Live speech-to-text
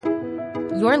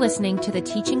You're listening to the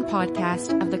teaching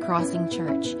podcast of The Crossing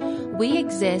Church. We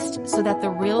exist so that the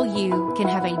real you can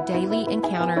have a daily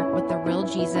encounter with the real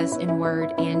Jesus in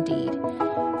word and deed.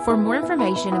 For more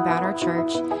information about our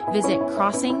church, visit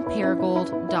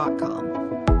crossingparagould.com.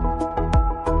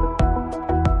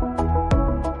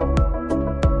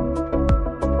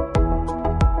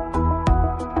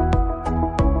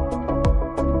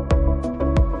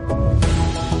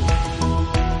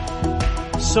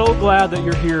 So glad that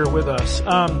you're here with us.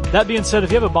 That being said,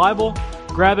 if you have a Bible,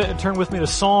 grab it and turn with me to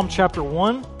Psalm chapter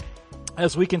 1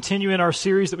 as we continue in our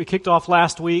series that we kicked off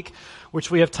last week, which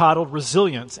we have titled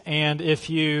Resilience. And if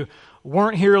you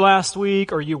weren't here last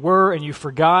week or you were and you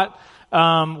forgot,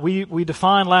 we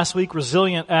defined last week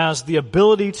resilient as the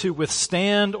ability to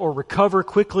withstand or recover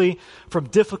quickly from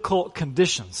difficult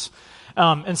conditions.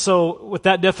 And so with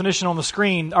that definition on the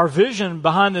screen, our vision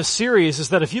behind this series is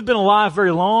that if you've been alive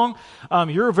very long,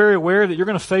 you're very aware that you're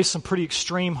going to face some pretty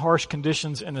extreme, harsh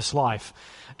conditions in this life.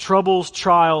 Troubles,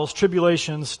 trials,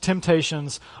 tribulations,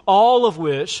 temptations, all of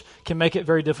which can make it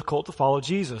very difficult to follow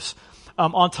Jesus.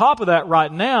 On top of that,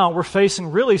 right now, we're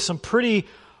facing really some pretty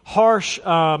harsh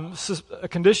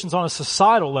conditions on a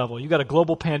societal level. You've got a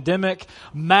global pandemic,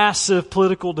 massive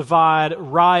political divide,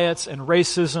 riots and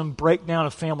racism, breakdown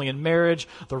of family and marriage,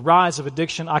 the rise of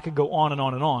addiction. I could go on and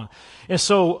on and on. And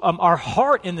so our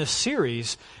heart in this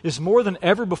series is more than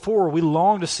ever before, we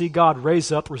long to see God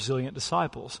raise up resilient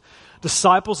disciples.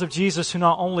 Disciples of Jesus who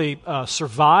not only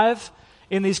survive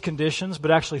in these conditions, but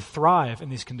actually thrive in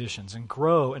these conditions and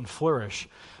grow and flourish.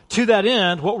 To that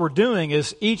end, what we're doing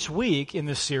is each week in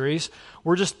this series,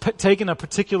 we're just taking a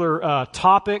particular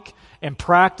topic and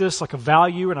practice, like a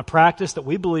value and a practice that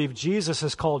we believe Jesus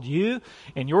has called you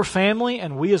and your family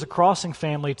and we as a Crossing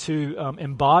family to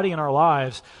embody in our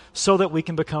lives so that we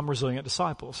can become resilient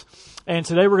disciples. And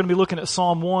today we're going to be looking at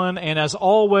Psalm 1, and as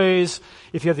always,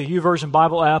 if you have the YouVersion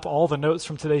Bible app, all the notes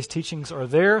from today's teachings are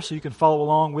there, so you can follow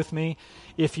along with me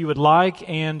if you would like.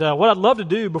 And what I'd love to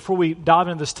do before we dive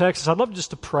into this text is I'd love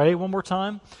just to pray one more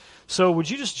time. So would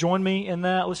you just join me in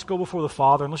that? Let's go before the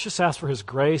Father, and let's just ask for His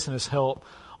grace and His help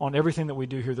on everything that we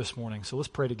do here this morning. So let's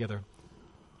pray together.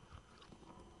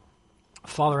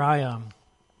 Father, I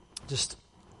just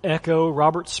echo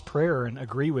Robert's prayer and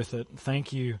agree with it.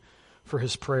 Thank you for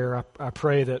his prayer. I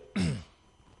pray that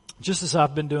just as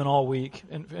I've been doing all week,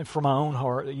 and for my own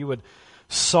heart, that you would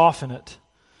soften it.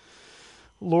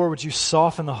 Lord, would you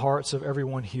soften the hearts of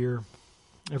everyone here,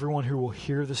 everyone who will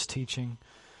hear this teaching.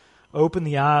 Open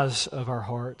the eyes of our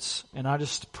hearts. And I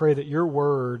just pray that your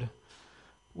word,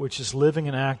 which is living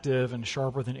and active and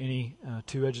sharper than any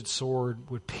two-edged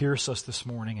sword, would pierce us this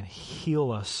morning and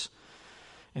heal us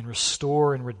and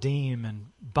restore and redeem and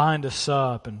bind us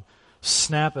up and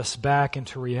snap us back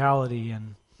into reality.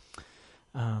 And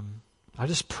I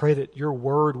just pray that your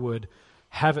word would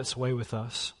have its way with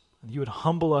us. You would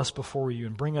humble us before you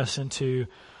and bring us into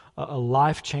a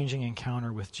life-changing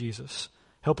encounter with Jesus.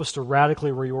 Help us to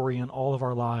radically reorient all of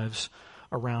our lives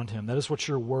around Him. That is what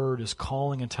your word is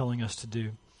calling and telling us to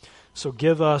do. So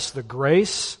give us the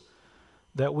grace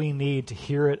that we need to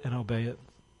hear it and obey it.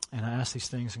 And I ask these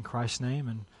things in Christ's name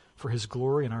and for His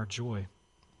glory and our joy.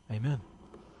 Amen.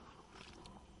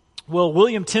 Well,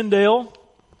 William Tyndale,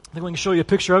 I think we can show you a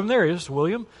picture of him. There he is,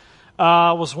 William.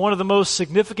 Was one of the most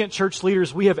significant church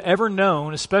leaders we have ever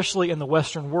known, especially in the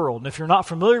Western world. And if you're not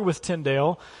familiar with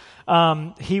Tyndale,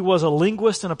 he was a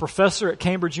linguist and a professor at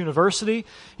Cambridge University.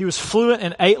 He was fluent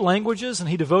in 8 languages, and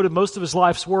he devoted most of his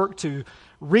life's work to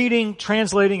reading,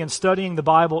 translating, and studying the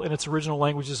Bible in its original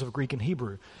languages of Greek and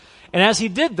Hebrew. And as he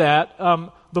did that,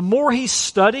 the more he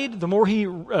studied, the more he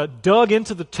dug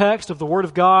into the text of the Word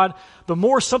of God, the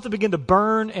more something began to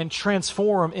burn and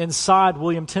transform inside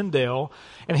William Tyndale.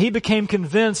 And he became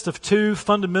convinced of 2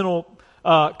 fundamental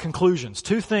conclusions.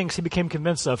 2 things he became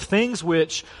convinced of. Things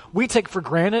which we take for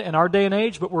granted in our day and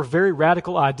age, but were very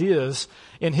radical ideas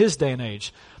in his day and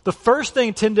age. The first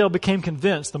thing Tyndale became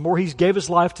convinced, the more he gave his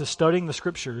life to studying the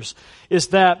Scriptures, is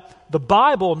that the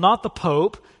Bible, not the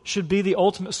Pope, should be the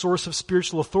ultimate source of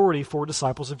spiritual authority for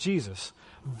disciples of Jesus.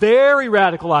 Very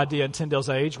radical idea in Tyndale's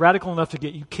age, radical enough to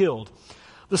get you killed.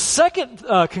 The second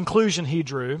conclusion he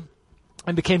drew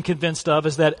and became convinced of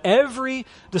is that every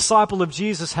disciple of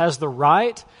Jesus has the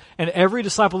right, and every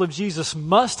disciple of Jesus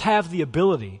must have the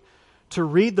ability to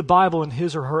read the Bible in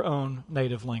his or her own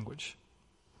native language.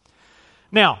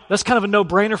 Now, that's kind of a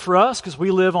no-brainer for us because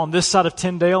we live on this side of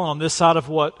Tyndale and on this side of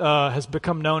what has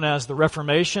become known as the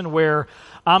Reformation, where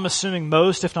I'm assuming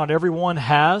most, if not everyone,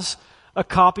 has a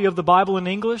copy of the Bible in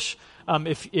English.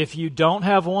 If you don't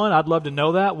have one, I'd love to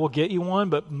know that. We'll get you one,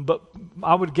 but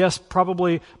I would guess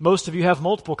probably most of you have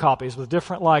multiple copies with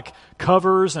different like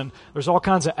covers, and there's all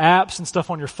kinds of apps and stuff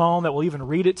on your phone that will even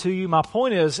read it to you. My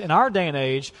point is, in our day and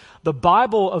age, the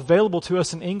Bible available to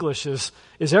us in English is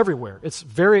everywhere. It's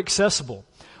very accessible.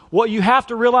 What you have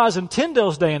to realize in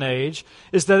Tyndale's day and age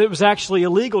is that it was actually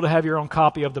illegal to have your own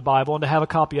copy of the Bible and to have a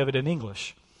copy of it in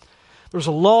English. There was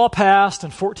a law passed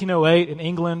in 1408 in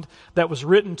England that was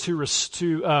written to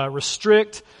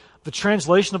restrict the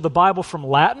translation of the Bible from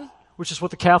Latin, which is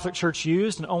what the Catholic Church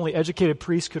used and only educated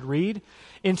priests could read,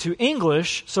 into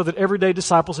English so that everyday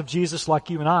disciples of Jesus like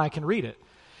you and I can read it.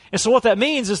 And so what that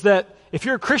means is that if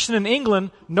you're a Christian in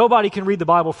England, nobody can read the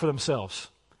Bible for themselves.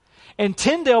 And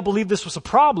Tyndale believed this was a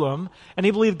problem, and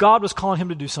he believed God was calling him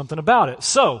to do something about it.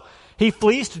 So he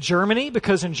flees to Germany,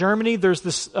 because in Germany there's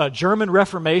this German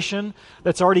Reformation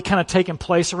that's already kind of taken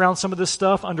place around some of this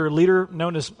stuff under a leader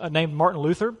named Martin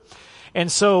Luther.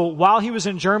 And so while he was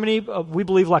in Germany, we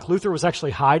believe like Luther was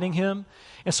actually hiding him.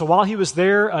 And so while he was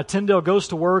there, Tyndale goes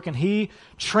to work and he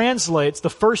translates the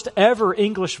first ever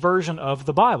English version of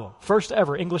the Bible, first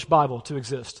ever English Bible to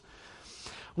exist.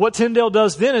 What Tyndale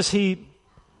does then is he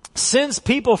sends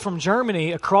people from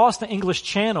Germany across the English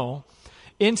Channel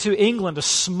into England to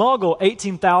smuggle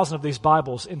 18,000 of these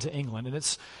Bibles into England. And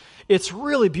it's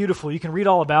really beautiful. You can read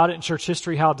all about it in church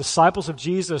history, how disciples of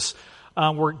Jesus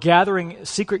were gathering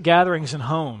secret gatherings in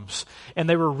homes, and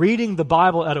they were reading the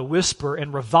Bible at a whisper,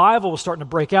 and revival was starting to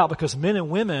break out because men and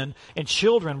women and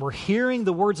children were hearing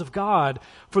the words of God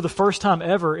for the first time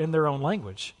ever in their own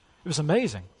language. It was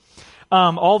amazing.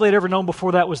 All they'd ever known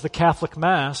before that was the Catholic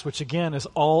Mass, which again is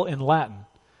all in Latin.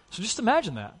 So just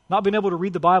imagine that, not being able to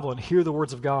read the Bible and hear the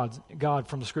words of God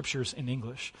from the Scriptures in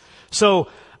English. So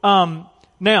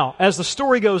now, as the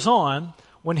story goes on,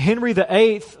 when Henry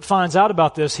VIII finds out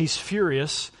about this, he's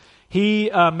furious. He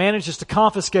manages to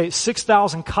confiscate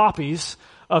 6,000 copies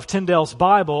of Tyndale's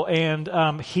Bible,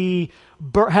 and he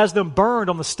has them burned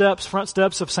on the front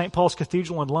steps of St. Paul's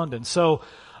Cathedral in London. So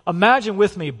imagine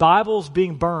with me Bibles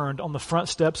being burned on the front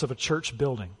steps of a church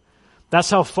building. That's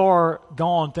how far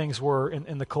gone things were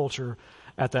in the culture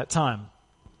at that time.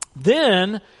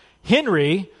 Then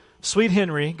Henry, sweet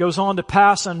Henry, goes on to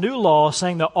pass a new law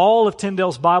saying that all of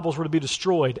Tyndale's Bibles were to be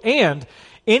destroyed. And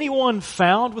anyone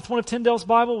found with one of Tyndale's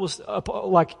Bibles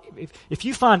was if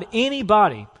you find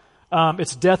anybody,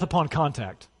 it's death upon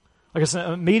contact. Like it's an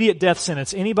immediate death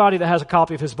sentence. Anybody that has a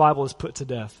copy of his Bible is put to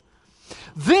death.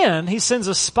 Then he sends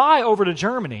a spy over to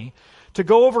Germany to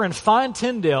go over and find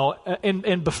Tyndale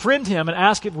and befriend him and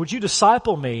ask him, would you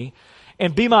disciple me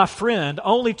and be my friend,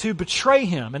 only to betray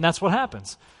him? And that's what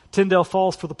happens. Tyndale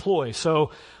falls for the ploy.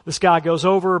 So this guy goes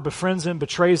over, befriends him,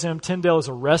 betrays him. Tyndale is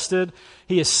arrested.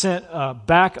 He is sent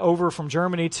back over from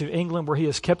Germany to England, where he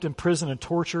is kept in prison and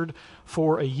tortured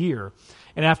for a year.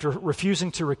 And after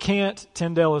refusing to recant,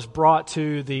 Tyndale is brought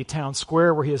to the town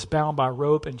square, where he is bound by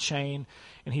rope and chain,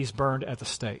 and he's burned at the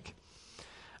stake.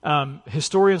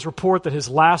 Historians report that his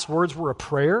last words were a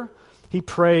prayer. He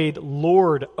prayed,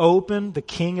 "Lord, open the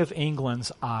King of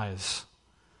England's eyes."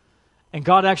 And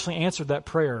God actually answered that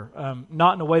prayer,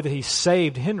 not in a way that he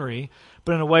saved Henry,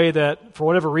 but in a way that, for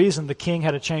whatever reason, the king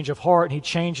had a change of heart, and he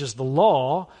changes the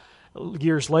law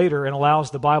years later and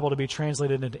allows the Bible to be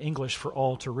translated into English for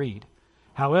all to read.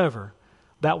 However,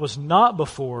 that was not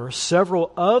before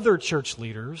several other church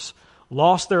leaders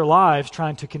lost their lives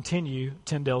trying to continue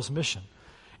Tyndale's mission.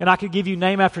 And I could give you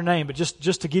name after name, but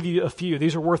just to give you a few,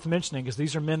 these are worth mentioning because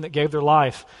these are men that gave their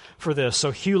life for this. So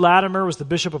Hugh Latimer was the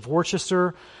Bishop of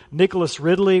Worcester. Nicholas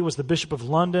Ridley was the Bishop of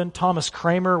London. Thomas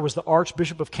Cranmer was the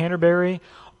Archbishop of Canterbury.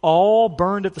 All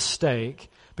burned at the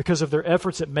stake because of their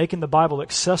efforts at making the Bible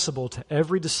accessible to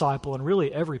every disciple and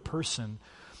really every person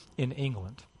in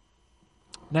England.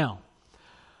 Now,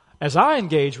 as I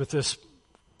engage with this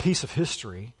piece of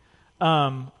history,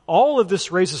 all of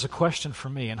this raises a question for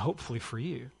me and hopefully for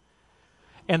you.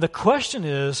 And the question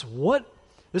is,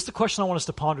 this is the question I want us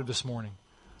to ponder this morning.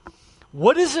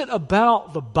 What is it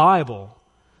about the Bible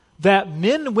that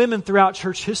men and women throughout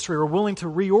church history are willing to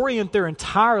reorient their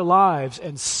entire lives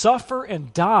and suffer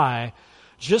and die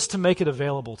just to make it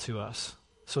available to us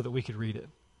so that we could read it?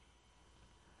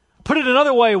 Put it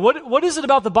another way, what is it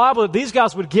about the Bible that these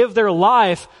guys would give their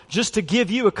life just to give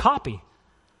you a copy?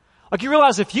 Like, you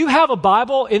realize if you have a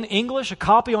Bible in English, a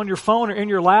copy on your phone or in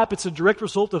your lap, it's a direct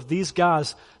result of these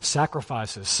guys'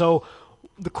 sacrifices. So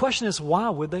the question is, why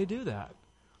would they do that?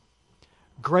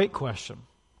 Great question.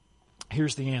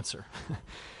 Here's the answer.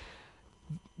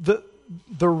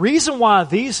 The reason why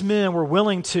these men were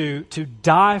willing to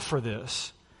die for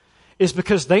this is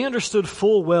because they understood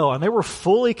full well and they were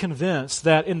fully convinced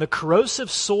that in the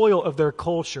corrosive soil of their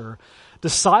culture,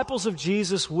 disciples of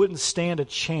Jesus wouldn't stand a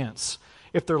chance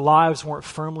if their lives weren't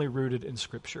firmly rooted in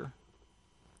Scripture.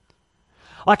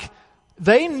 Like,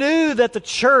 they knew that the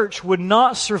church would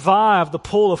not survive the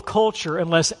pull of culture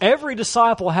unless every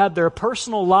disciple had their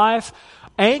personal life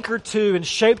anchored to and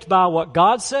shaped by what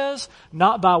God says,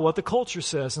 not by what the culture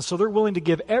says. And so they're willing to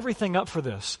give everything up for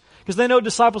this because they know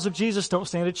disciples of Jesus don't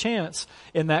stand a chance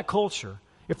in that culture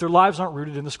if their lives aren't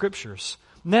rooted in the Scriptures.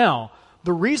 Now,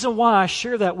 the reason why I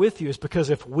share that with you is because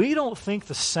if we don't think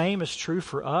the same is true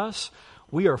for us,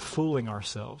 we are fooling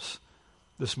ourselves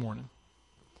this morning.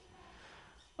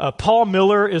 Paul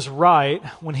Miller is right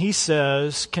when he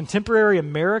says contemporary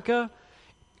American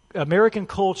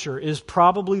culture is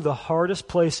probably the hardest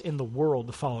place in the world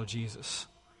to follow Jesus.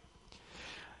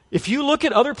 If you look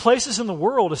at other places in the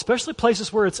world, especially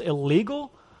places where it's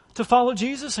illegal to follow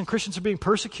Jesus and Christians are being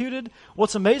persecuted,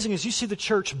 what's amazing is you see the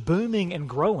church booming and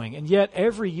growing, and yet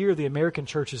every year the American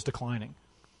church is declining.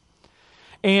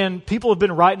 And people have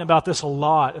been writing about this a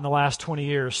lot in the last 20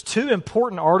 years. 2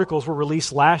 important articles were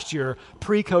released last year,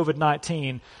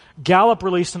 pre-COVID-19. Gallup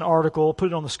released an article, put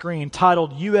it on the screen,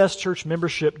 titled U.S. Church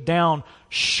Membership Down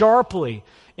Sharply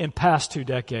in Past 2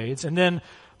 Decades. And then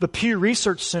the Pew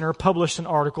Research Center published an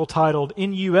article titled,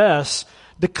 In U.S.,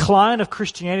 Decline of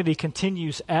Christianity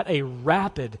Continues at a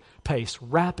Rapid Pace.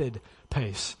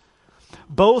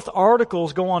 Both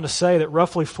articles go on to say that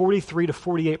roughly 43 to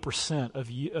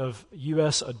 48% of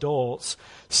U.S. adults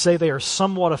say they are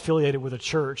somewhat affiliated with a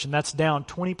church, and that's down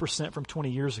 20% from 20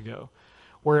 years ago,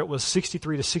 where it was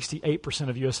 63 to 68%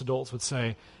 of U.S. adults would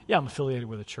say, yeah, I'm affiliated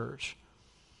with a church.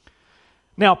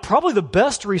 Now, probably the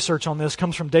best research on this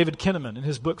comes from David Kinnaman in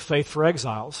his book, Faith for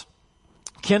Exiles.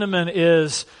 Kinnaman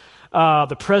is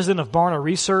the president of Barna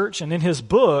Research, and in his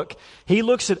book, he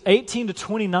looks at 18 to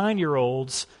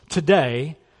 29-year-olds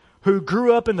today who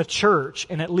grew up in the church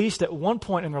and at least at one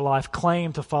point in their life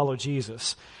claimed to follow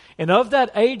Jesus. And of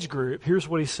that age group, here's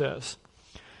what he says.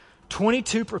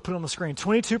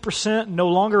 22% no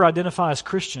longer identify as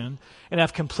Christian and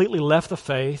have completely left the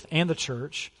faith and the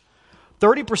church.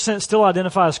 30% still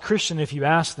identify as Christian if you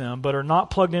ask them, but are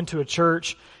not plugged into a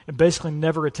church and basically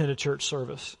never attend a church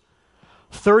service.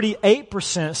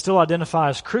 38% still identify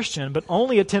as Christian, but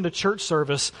only attend a church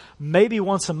service maybe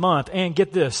once a month. And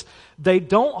get this, they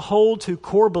don't hold to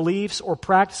core beliefs or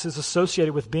practices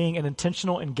associated with being an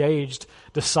intentional, engaged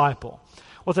disciple.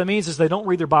 What that means is they don't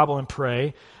read their Bible and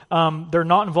pray. They're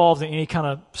not involved in any kind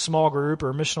of small group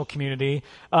or missional community.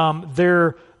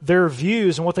 Their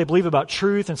views and what they believe about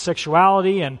truth and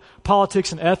sexuality and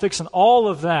politics and ethics and all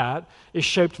of that is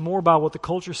shaped more by what the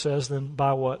culture says than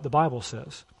by what the Bible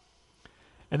says.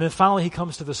 And then finally, he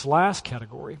comes to this last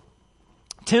category.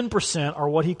 10% are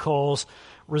what he calls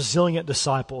resilient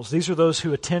disciples. These are those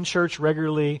who attend church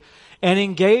regularly and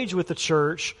engage with the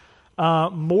church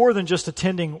more than just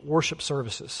attending worship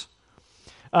services.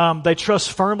 They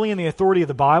trust firmly in the authority of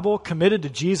the Bible, committed to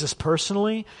Jesus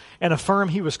personally, and affirm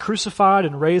he was crucified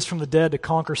and raised from the dead to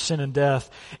conquer sin and death.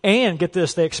 And, get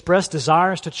this, they express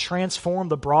desires to transform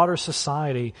the broader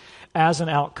society as an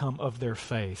outcome of their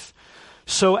faith.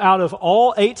 So out of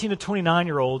all 18 to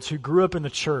 29-year-olds who grew up in the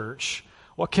church,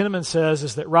 what Kinnaman says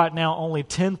is that right now only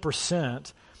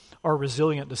 10% are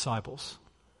resilient disciples.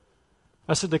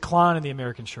 That's a decline in the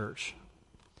American church.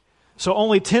 So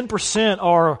only 10%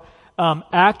 are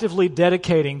actively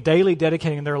daily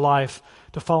dedicating their life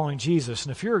to following Jesus.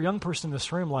 And if you're a young person in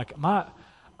this room, like, I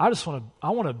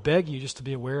want to beg you just to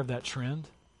be aware of that trend.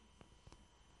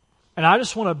 And I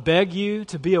just want to beg you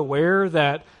to be aware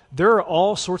that there are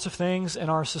all sorts of things in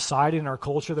our society and our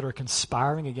culture that are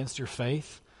conspiring against your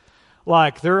faith.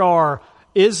 Like, there are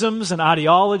isms and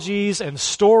ideologies and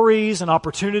stories and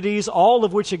opportunities, all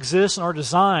of which exist and are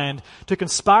designed to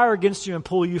conspire against you and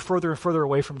pull you further and further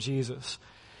away from Jesus.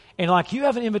 And like, you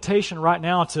have an invitation right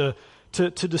now to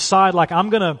decide, like, I'm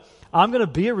gonna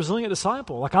be a resilient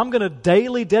disciple. Like, I'm gonna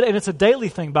daily dedicate, and it's a daily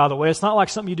thing, by the way. It's not like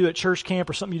something you do at church camp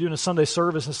or something you do in a Sunday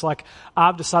service. It's like,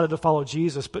 I've decided to follow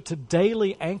Jesus, but to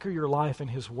daily anchor your life in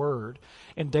His Word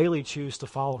and daily choose to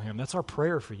follow Him. That's our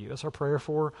prayer for you. That's our prayer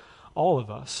for all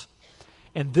of us.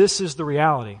 And this is the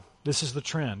reality. This is the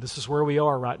trend. This is where we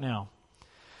are right now.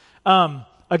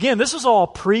 Again, this is all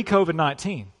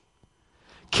pre-COVID-19.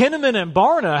 Kinnaman and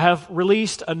Barna have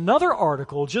released another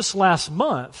article just last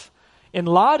month in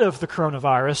light of the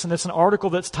coronavirus, and it's an article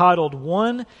that's titled,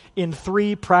 1 in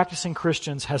 3 Practicing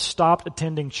Christians Has Stopped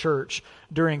Attending Church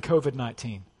During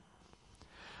COVID-19.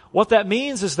 What that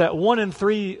means is that 1 in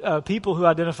 3 people who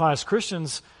identify as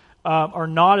Christians are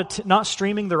not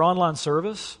streaming their online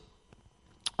service.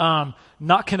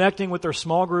 not connecting with their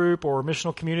small group or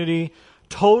missional community,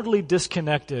 totally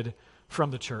disconnected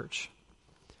from the church.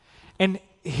 And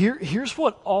here's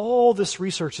what all this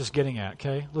research is getting at,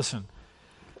 okay? Listen.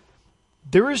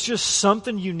 There is just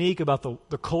something unique about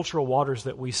the cultural waters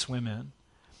that we swim in.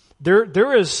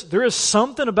 There is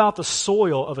something about the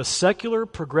soil of a secular,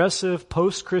 progressive,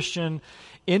 post-Christian,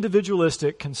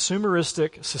 individualistic,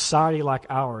 consumeristic society like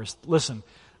ours, listen,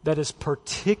 that is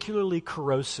particularly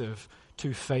corrosive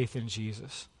to faith in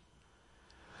Jesus.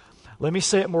 Let me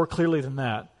say it more clearly than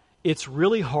that. It's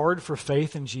really hard for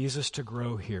faith in Jesus to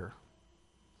grow here.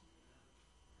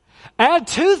 Add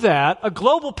to that a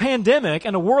global pandemic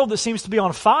and a world that seems to be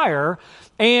on fire,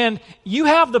 and you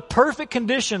have the perfect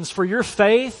conditions for your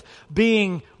faith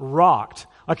being rocked.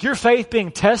 Like your faith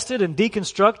being tested and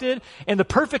deconstructed, and the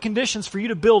perfect conditions for you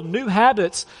to build new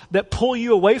habits that pull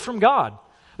you away from God,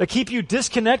 that keep you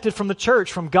disconnected from the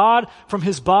church, from God, from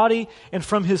His body, and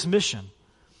from His mission.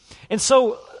 And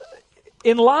so,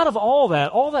 in light of all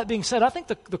that being said, I think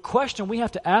the question we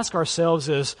have to ask ourselves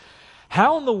is,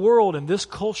 how in the world, in this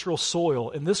cultural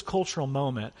soil, in this cultural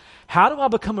moment, how do I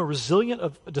become a resilient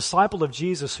disciple of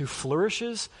Jesus who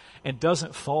flourishes and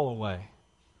doesn't fall away?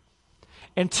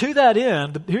 And to that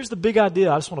end, here's the big idea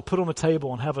I just want to put on the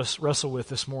table and have us wrestle with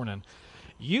this morning.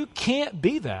 You can't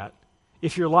be that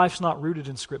if your life's not rooted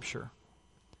in Scripture.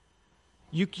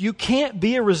 You can't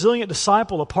be a resilient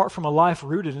disciple apart from a life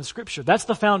rooted in Scripture. That's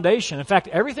the foundation. In fact,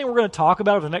 everything we're going to talk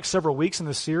about over the next several weeks in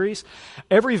this series,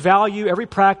 every value, every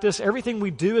practice, everything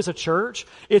we do as a church,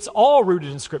 it's all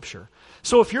rooted in Scripture.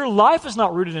 So if your life is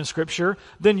not rooted in Scripture,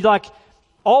 then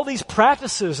all these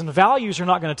practices and values are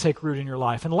not going to take root in your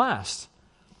life and last.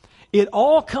 It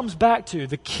all comes back to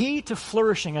the key to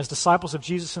flourishing as disciples of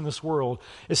Jesus in this world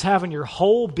is having your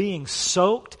whole being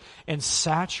soaked and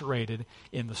saturated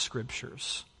in the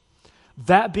Scriptures.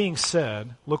 That being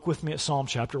said, look with me at Psalm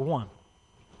chapter 1.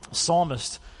 The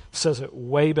psalmist says it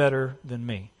way better than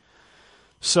me.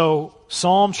 So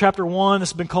Psalm chapter 1,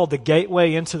 this has been called the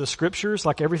gateway into the Scriptures.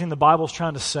 Like everything the Bible is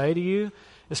trying to say to you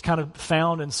is kind of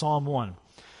found in Psalm 1.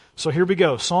 So here we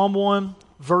go. Psalm 1,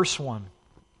 verse 1.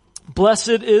 Blessed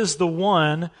is the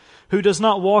one who does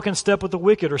not walk in step with the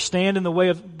wicked or stand in the way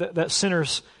of that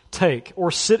sinners take or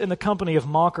sit in the company of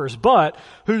mockers, but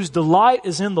whose delight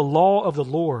is in the law of the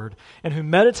Lord and who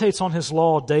meditates on His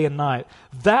law day and night.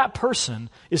 That person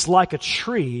is like a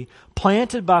tree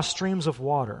planted by streams of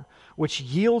water, which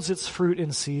yields its fruit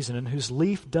in season and whose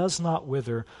leaf does not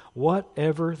wither.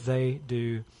 Whatever they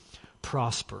do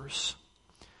prospers.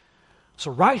 So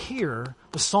right here,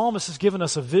 the psalmist has given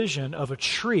us a vision of a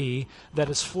tree that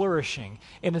is flourishing.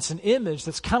 And it's an image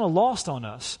that's kind of lost on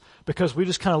us because we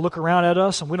just kind of look around at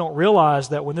us and we don't realize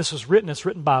that when this was written, it's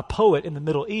written by a poet in the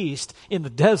Middle East in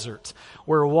the desert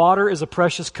where water is a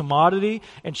precious commodity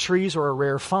and trees are a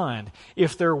rare find.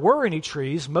 If there were any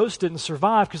trees, most didn't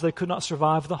survive because they could not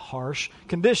survive the harsh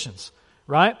conditions,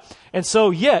 right? And so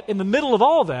yet, in the middle of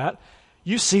all that,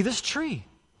 you see this tree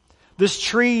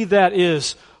that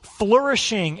is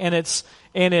flourishing and it's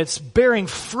bearing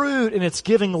fruit and it's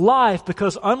giving life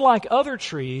because unlike other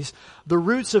trees, the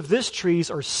roots of this tree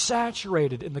are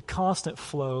saturated in the constant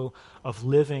flow of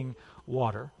living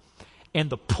water. And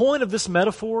the point of this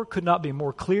metaphor could not be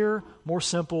more clear, more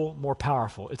simple, more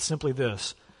powerful. It's simply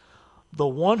this. The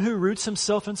one who roots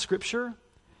himself in Scripture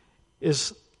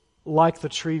is like the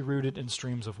tree rooted in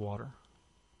streams of water.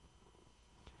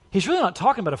 He's really not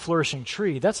talking about a flourishing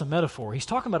tree. That's a metaphor. He's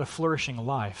talking about a flourishing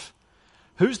life.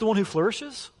 Who's the one who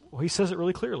flourishes? Well, he says it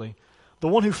really clearly. The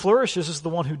one who flourishes is the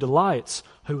one who delights,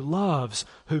 who loves,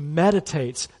 who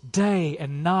meditates day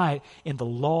and night in the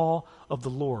law of the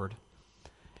Lord.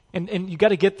 And you got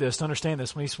to get this to understand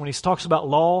this. When he talks about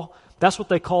law, that's what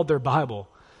they called their Bible.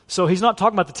 So he's not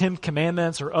talking about the 10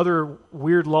 Commandments or other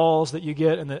weird laws that you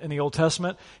get in the Old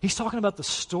Testament. He's talking about the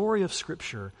story of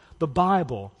Scripture, the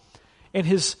Bible. And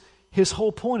his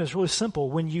whole point is really simple.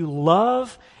 When you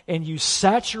love and you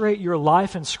saturate your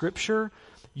life in Scripture,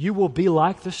 you will be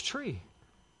like this tree.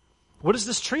 What is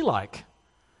this tree like?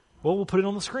 Well, we'll put it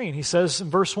on the screen. He says in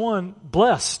verse 1,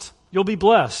 blessed. You'll be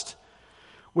blessed,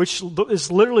 which is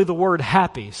literally the word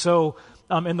happy. So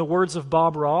in the words of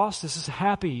Bob Ross, this is a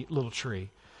happy little tree,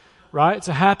 right? It's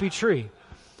a happy tree.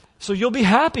 So you'll be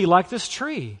happy like this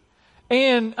tree.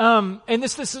 And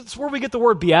this is where we get the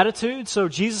word beatitude. So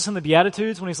Jesus in the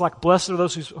Beatitudes, when he's like, blessed are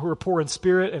those who are poor in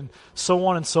spirit and so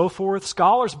on and so forth.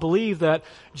 Scholars believe that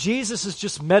Jesus is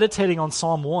just meditating on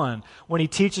Psalm 1 when he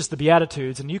teaches the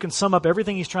Beatitudes. And you can sum up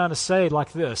everything he's trying to say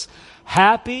like this.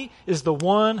 Happy is the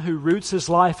one who roots his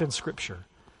life in Scripture.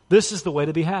 This is the way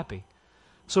to be happy.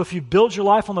 So if you build your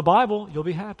life on the Bible, you'll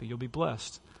be happy. You'll be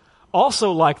blessed.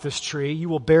 Also, like this tree, you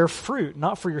will bear fruit,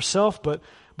 not for yourself, but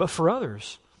for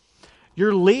others.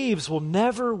 Your leaves will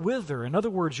never wither. In other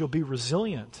words, you'll be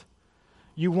resilient.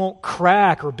 You won't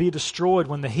crack or be destroyed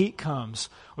when the heat comes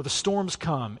or the storms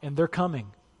come, and they're coming.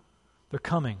 They're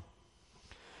coming.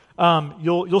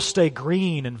 You'll stay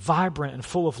green and vibrant and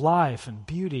full of life and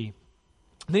beauty.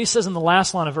 And then he says in the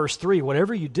last line of verse 3,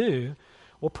 whatever you do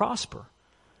will prosper.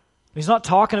 He's not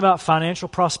talking about financial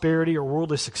prosperity or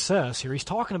worldly success here. He's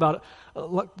talking about,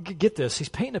 get this, he's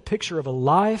painting a picture of a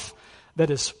life that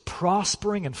is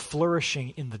prospering and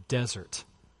flourishing in the desert.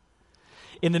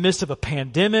 In the midst of a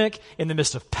pandemic, in the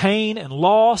midst of pain and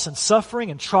loss and suffering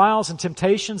and trials and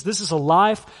temptations, this is a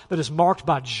life that is marked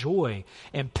by joy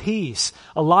and peace.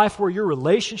 A life where your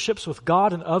relationships with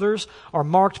God and others are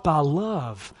marked by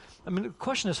love. I mean, the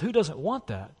question is, who doesn't want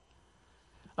that?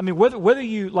 I mean, whether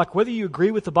you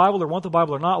agree with the Bible or want the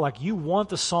Bible or not, like you want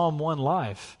the Psalm 1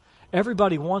 life.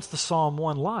 Everybody wants the Psalm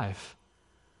 1 life.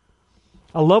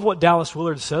 I love what Dallas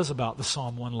Willard says about the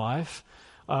Psalm 1 life.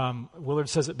 Willard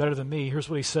says it better than me. Here's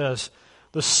what he says.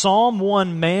 The Psalm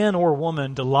 1 man or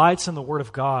woman delights in the Word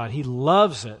of God. He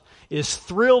loves it, is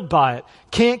thrilled by it,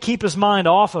 can't keep his mind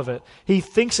off of it. He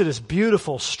thinks it is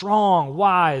beautiful, strong,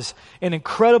 wise, an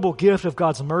incredible gift of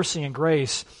God's mercy and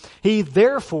grace. He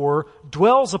therefore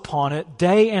dwells upon it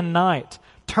day and night,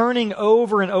 turning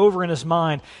over and over in his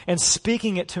mind and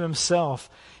speaking it to himself.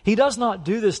 He does not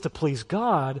do this to please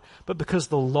God, but because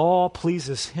the law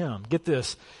pleases him. Get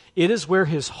this. It is where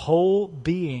his whole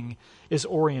being is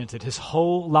oriented. His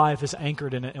whole life is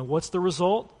anchored in it. And what's the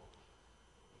result?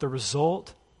 The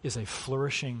result is a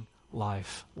flourishing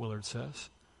life, Willard says.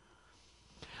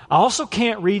 I also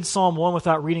can't read Psalm 1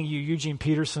 without reading you Eugene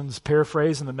Peterson's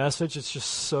paraphrase in the Message. It's just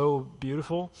so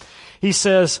beautiful. He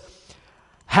says,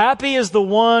 happy is the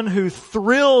one who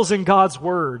thrills in God's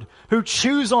Word, who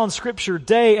chews on Scripture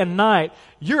day and night.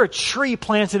 You're a tree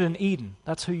planted in Eden.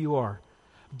 That's who you are.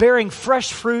 Bearing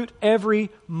fresh fruit every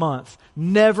month,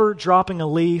 never dropping a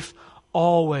leaf,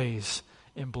 always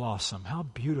in blossom. How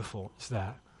beautiful is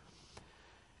that?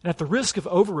 And at the risk of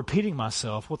over-repeating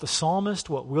myself, what the psalmist,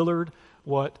 what Willard,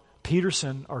 what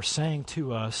Peterson are saying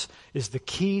to us is the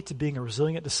key to being a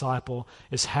resilient disciple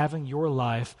is having your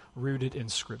life rooted in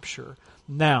Scripture.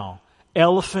 Now,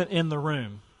 elephant in the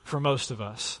room for most of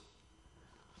us.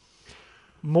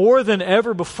 More than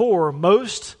ever before,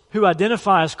 most who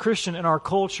identify as Christian in our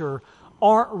culture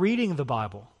aren't reading the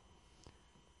Bible.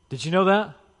 Did you know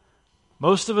that?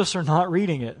 Most of us are not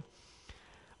reading it.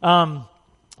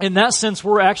 In that sense,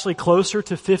 we're actually closer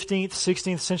to 15th,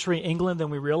 16th century England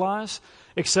than we realize,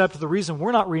 except the reason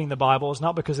we're not reading the Bible is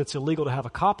not because it's illegal to have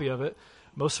a copy of it.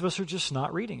 Most of us are just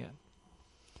not reading it.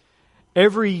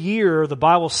 Every year, the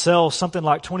Bible sells something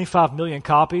like 25 million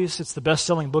copies. It's the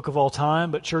best-selling book of all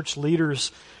time, but church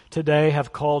leaders today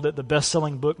have called it the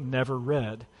best-selling book never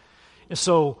read. And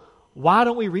so, why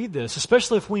don't we read this?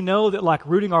 Especially if we know that like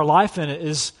rooting our life in it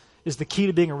is the key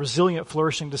to being a resilient,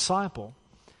 flourishing disciple.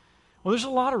 Well, there's a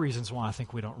lot of reasons why I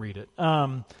think we don't read it.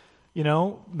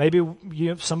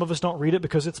 Maybe some of us don't read it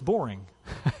because it's boring.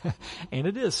 And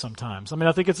it is sometimes. I mean,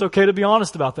 I think it's okay to be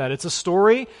honest about that. It's a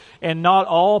story, and not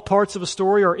all parts of a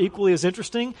story are equally as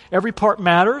interesting. Every part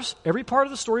matters. Every part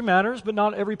of the story matters, but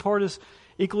not every part is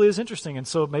equally as interesting. And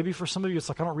so maybe for some of you, it's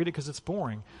like, I don't read it because it's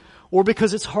boring. Or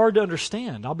because it's hard to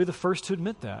understand. I'll be the first to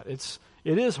admit that. It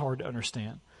is hard to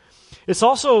understand. It's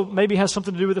also maybe has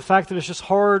something to do with the fact that it's just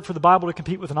hard for the Bible to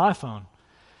compete with an iPhone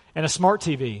and a smart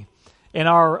TV and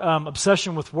our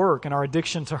obsession with work and our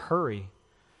addiction to hurry.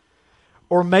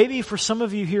 Or maybe for some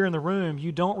of you here in the room,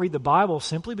 you don't read the Bible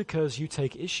simply because you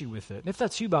take issue with it. And if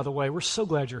that's you, by the way, we're so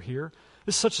glad you're here.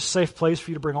 This is such a safe place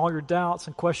for you to bring all your doubts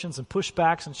and questions and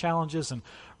pushbacks and challenges and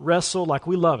wrestle. Like,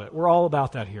 we love it. We're all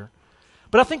about that here.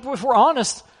 But I think if we're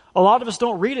honest, a lot of us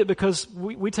don't read it because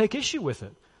we take issue with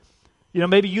it.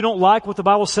 Maybe you don't like what the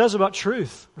Bible says about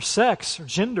truth or sex or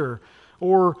gender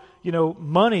or,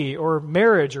 money or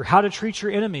marriage or how to treat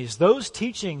your enemies. Those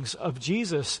teachings of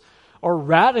Jesus are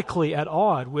radically at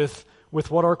odds with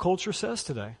what our culture says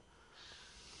today.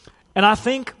 And I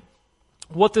think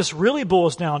what this really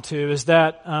boils down to is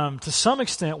that to some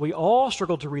extent we all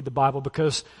struggle to read the Bible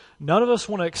because none of us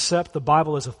want to accept the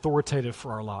Bible as authoritative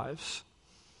for our lives.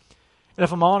 And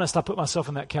if I'm honest, I put myself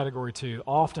in that category too.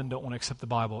 Often don't want to accept the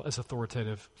Bible as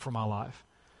authoritative for my life.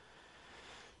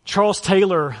 Charles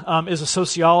Taylor is a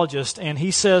sociologist, and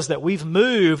he says that we've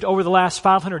moved over the last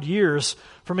 500 years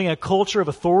from being a culture of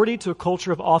authority to a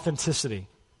culture of authenticity.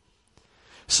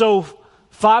 So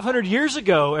 500 years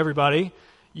ago, everybody,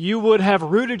 you would have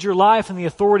rooted your life in the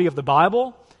authority of the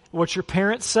Bible, what your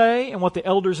parents say, and what the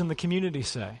elders in the community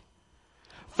say.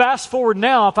 Fast forward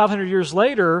now, 500 years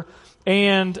later,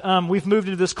 and we've moved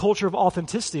into this culture of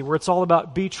authenticity where it's all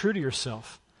about be true to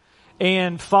yourself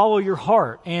and follow your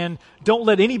heart and don't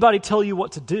let anybody tell you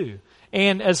what to do.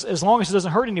 And as long as it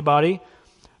doesn't hurt anybody,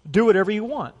 do whatever you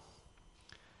want.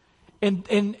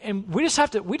 And we just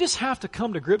have to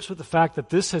come to grips with the fact that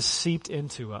this has seeped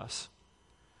into us.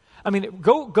 I mean,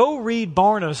 go read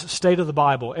Barna's State of the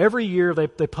Bible. Every year they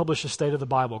publish a State of the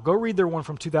Bible. Go read their one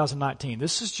from 2019.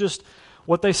 This is just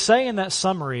what they say in that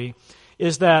summary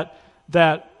is that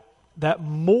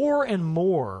more and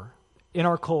more in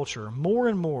our culture, more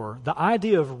and more, the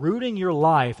idea of rooting your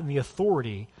life in the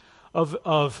authority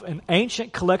of an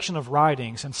ancient collection of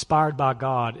writings inspired by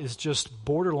God is just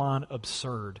borderline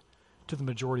absurd to the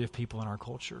majority of people in our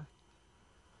culture.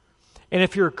 And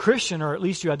if you're a Christian, or at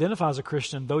least you identify as a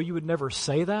Christian, though you would never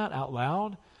say that out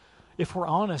loud, if we're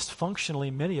honest, functionally,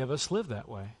 many of us live that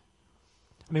way.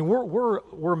 I mean,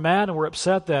 we're mad and we're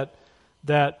upset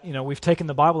that we've taken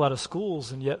the Bible out of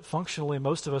schools, and yet functionally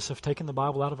most of us have taken the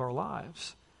Bible out of our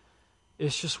lives.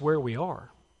 It's just where we are.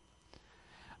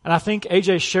 And I think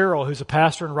A.J. Sherrill, who's a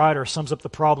pastor and writer, sums up the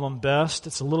problem best.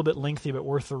 It's a little bit lengthy, but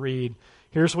worth the read.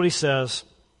 Here's what he says.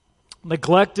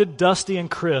 Neglected, dusty, and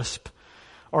crisp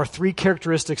are three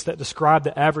characteristics that describe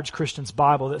the average Christian's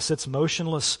Bible that sits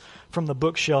motionless from the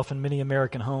bookshelf in many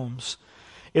American homes.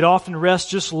 It often rests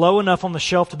just low enough on the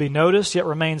shelf to be noticed, yet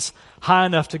remains high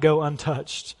enough to go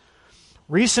untouched.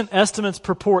 Recent estimates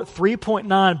purport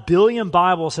 3.9 billion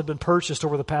Bibles have been purchased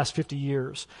over the past 50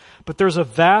 years, but there's a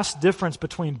vast difference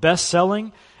between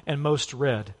best-selling and most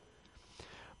read.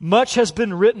 Much has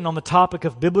been written on the topic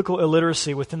of biblical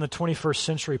illiteracy within the 21st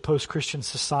century post-Christian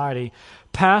society.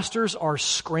 Pastors are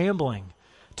scrambling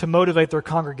to motivate their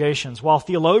congregations, while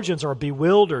theologians are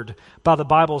bewildered by the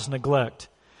Bible's neglect.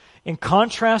 In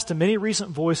contrast to many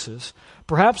recent voices,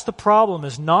 perhaps the problem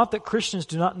is not that Christians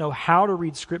do not know how to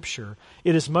read Scripture.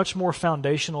 It is much more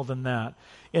foundational than that.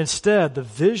 Instead, the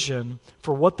vision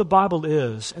for what the Bible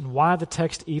is and why the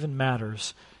text even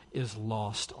matters is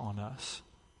lost on us.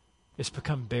 It's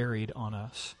become buried on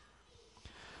us.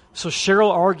 So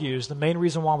Sherrill argues the main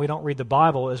reason why we don't read the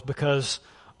Bible is because,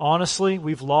 honestly,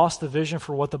 we've lost the vision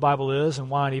for what the Bible is and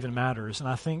why it even matters. And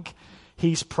I think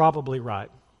he's probably right.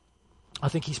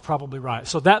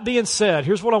 So that being said,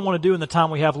 here's what I want to do in the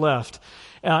time we have left.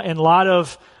 In light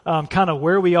of kind of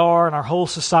where we are in our whole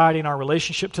society and our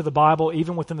relationship to the Bible,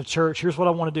 even within the church, here's what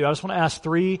I want to do. I just want to ask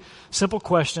three simple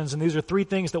questions, and these are three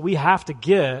things that we have to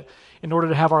get in order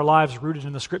to have our lives rooted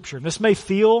in the Scripture. And this may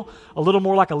feel a little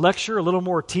more like a lecture, a little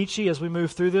more teachy as we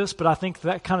move through this, but I think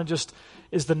that kind of just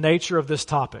is the nature of this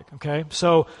topic, okay?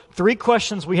 So 3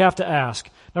 questions we have to ask.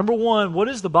 Number 1, what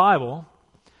is the Bible?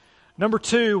 Number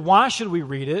 2, why should we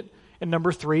read it? And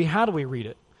number 3, how do we read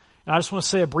it? And I just want to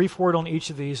say a brief word on each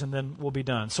of these and then we'll be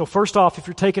done. So first off, if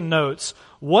you're taking notes,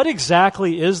 what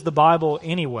exactly is the Bible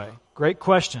anyway? Great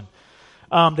question.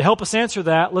 To help us answer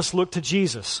that, let's look to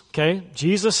Jesus, okay?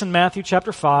 Jesus in Matthew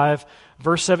chapter 5,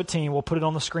 verse 17. We'll put it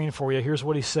on the screen for you. Here's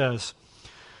what he says.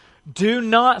 Do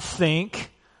not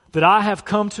think that I have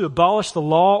come to abolish the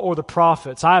law or the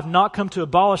prophets. I have not come to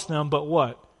abolish them, but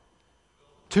what?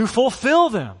 To fulfill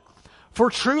them. For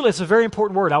truly, it's a very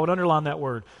important word. I would underline that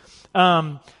word.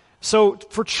 So,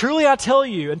 for truly I tell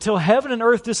you, until heaven and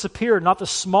earth disappear, not the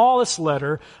smallest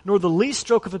letter, nor the least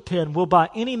stroke of a pen will by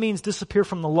any means disappear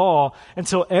from the law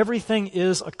until everything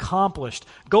is accomplished.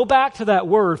 Go back to that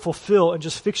word, fulfill, and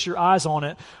just fix your eyes on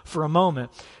it for a moment.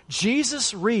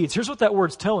 Jesus reads, here's what that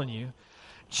word's telling you.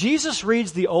 Jesus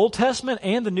reads the Old Testament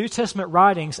and the New Testament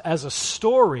writings as a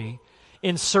story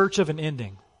in search of an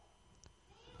ending.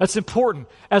 That's important.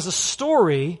 As a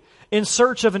story in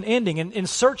search of an ending, in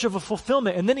search of a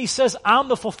fulfillment. And then he says, I'm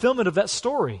the fulfillment of that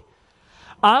story.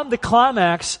 I'm the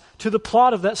climax to the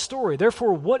plot of that story.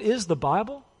 Therefore, what is the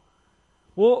Bible?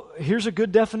 Well, here's a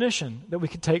good definition that we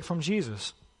could take from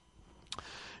Jesus.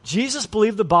 Jesus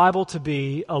believed the Bible to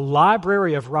be a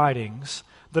library of writings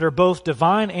that are both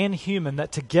divine and human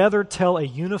that together tell a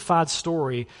unified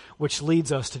story which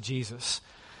leads us to Jesus.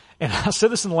 And I said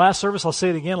this in the last service, I'll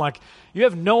say it again, like, you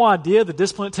have no idea the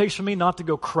discipline it takes for me not to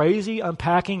go crazy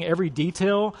unpacking every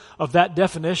detail of that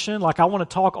definition. Like, I want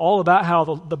to talk all about how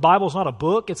the Bible's not a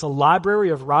book, it's a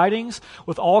library of writings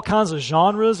with all kinds of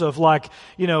genres of, like,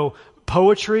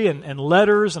 poetry and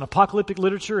letters and apocalyptic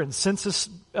literature and census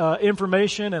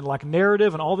information and like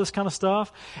narrative and all this kind of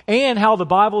stuff. And how the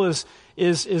Bible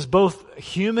is both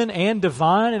human and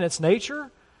divine in its nature.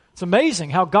 It's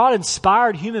amazing how God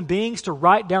inspired human beings to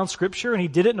write down Scripture, and He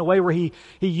did it in a way where He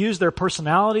used their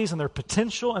personalities and their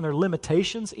potential and their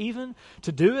limitations even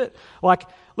to do it. Like,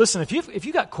 listen, if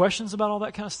you got questions about all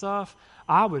that kind of stuff,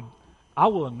 I I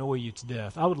will annoy you to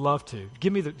death. I would love to.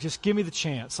 Just give me the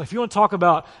chance. Like if you want to talk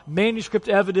about manuscript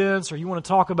evidence, or you want to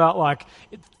talk about like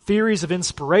theories of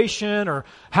inspiration, or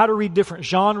how to read different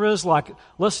genres, like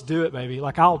let's do it, baby.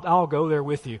 Like I'll go there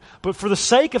with you. But for the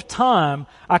sake of time,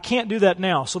 I can't do that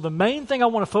now. So the main thing I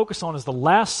want to focus on is the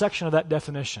last section of that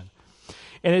definition.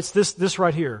 And it's this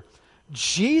right here.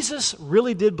 Jesus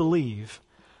really did believe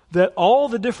that all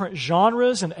the different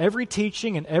genres and every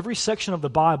teaching and every section of the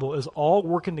Bible is all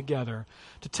working together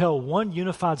to tell one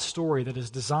unified story that is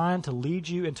designed to lead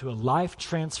you into a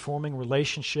life-transforming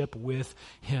relationship with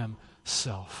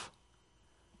Himself.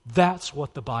 That's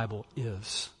what the Bible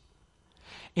is.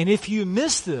 And if you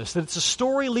miss this, that it's a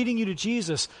story leading you to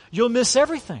Jesus, you'll miss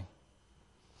everything.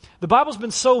 The Bible's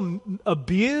been so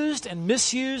abused and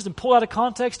misused and pulled out of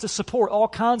context to support all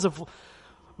kinds of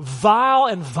vile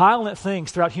and violent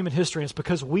things throughout human history, and it's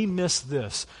because we miss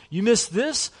this. You miss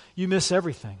this, you miss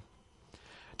everything.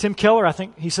 Tim Keller, I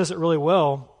think he says it really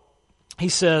well. He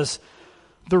says,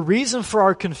 the reason for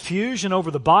our confusion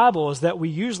over the Bible is that we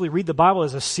usually read the Bible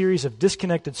as a series of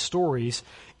disconnected stories,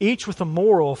 each with a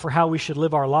moral for how we should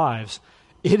live our lives.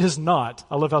 It is not.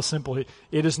 I love how simple it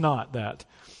is not that.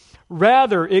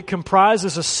 Rather, it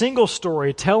comprises a single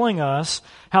story telling us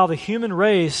how the human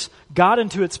race got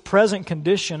into its present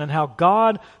condition and how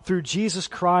God, through Jesus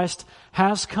Christ,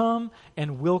 has come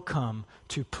and will come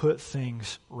to put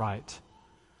things right.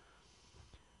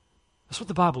 That's what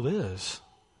the Bible is.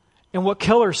 And what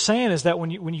Keller's saying is that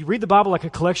when you read the Bible like a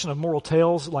collection of moral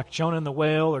tales, like Jonah and the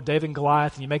whale or David and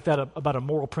Goliath, and you make that about a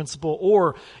moral principle,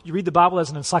 or you read the Bible as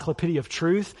an encyclopedia of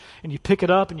truth, and you pick it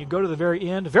up and you go to the very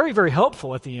end, very, very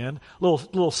helpful at the end,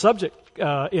 little subject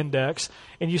index,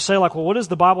 and you say like, well, what does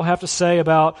the Bible have to say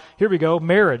about, here we go,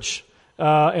 marriage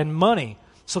and money,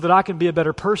 so that I can be a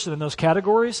better person in those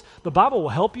categories? The Bible will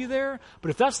help you there,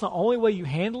 but if that's the only way you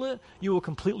handle it, you will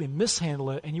completely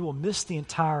mishandle it, and you will miss the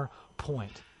entire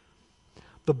point.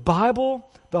 The Bible,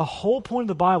 the whole point of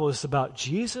the Bible is about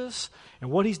Jesus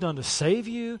and what He's done to save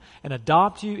you and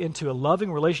adopt you into a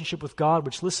loving relationship with God,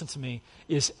 which, listen to me,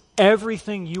 is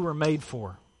everything you were made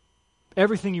for.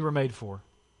 Everything you were made for.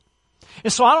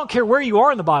 And so I don't care where you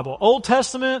are in the Bible, Old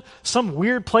Testament, some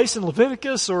weird place in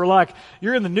Leviticus, or like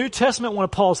you're in the New Testament, one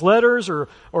of Paul's letters, or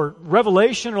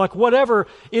Revelation, or like whatever.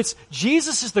 It's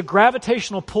Jesus is the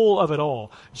gravitational pull of it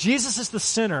all. Jesus is the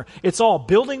center. It's all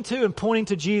building to and pointing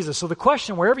to Jesus. So the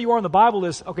question, wherever you are in the Bible,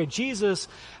 is, okay, Jesus,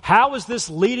 how is this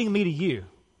leading me to you?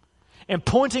 And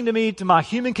pointing to me, to my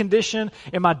human condition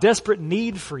and my desperate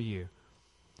need for you.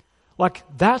 Like,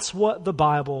 that's what the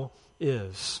Bible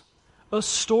is. A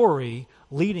story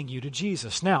leading you to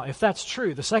Jesus. Now, if that's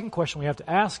true, the second question we have to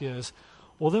ask is,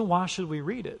 well, then why should we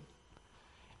read it?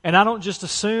 And I don't just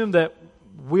assume that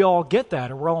we all get that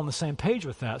or we're all on the same page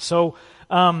with that. So,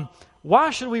 why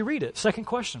should we read it? Second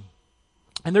question.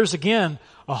 And there's, again,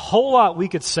 a whole lot we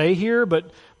could say here,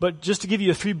 but just to give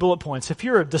you a few bullet points. If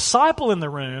you're a disciple in the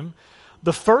room,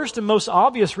 the first and most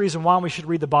obvious reason why we should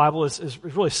read the Bible is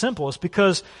really simple. It's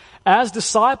because as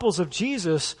disciples of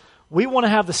Jesus, we want to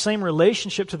have the same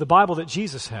relationship to the Bible that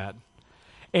Jesus had.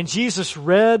 And Jesus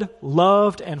read,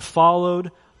 loved, and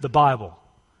followed the Bible.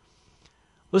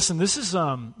 Listen, this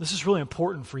is really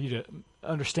important for you to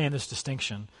understand this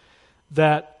distinction.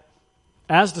 That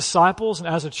as disciples and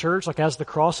as a church, like as the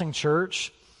Crossing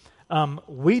Church,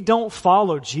 we don't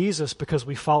follow Jesus because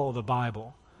we follow the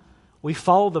Bible. We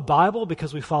follow the Bible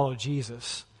because we follow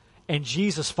Jesus. And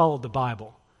Jesus followed the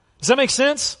Bible. Does that make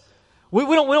sense? We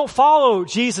don't follow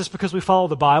Jesus because we follow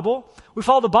the Bible. We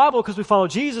follow the Bible because we follow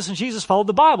Jesus, and Jesus followed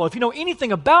the Bible. If you know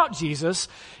anything about Jesus,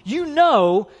 you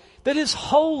know that His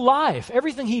whole life,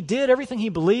 everything He did, everything He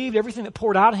believed, everything that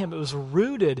poured out of Him, it was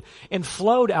rooted and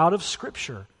flowed out of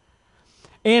Scripture.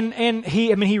 And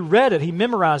He read it, He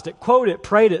memorized it, quoted it,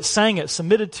 prayed it, sang it,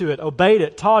 submitted to it, obeyed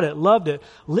it, taught it, loved it,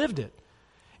 lived it.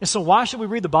 And so why should we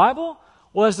read the Bible?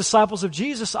 Well, as disciples of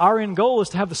Jesus, our end goal is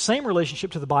to have the same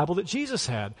relationship to the Bible that Jesus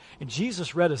had. And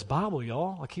Jesus read His Bible,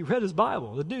 y'all. Like, He read His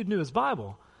Bible. The dude knew His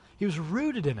Bible. He was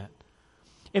rooted in it.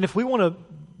 And if we want to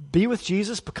be with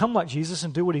Jesus, become like Jesus,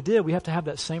 and do what He did, we have to have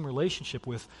that same relationship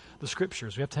with the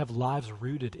Scriptures. We have to have lives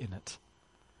rooted in it.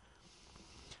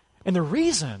 And the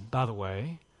reason, by the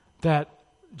way, that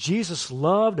Jesus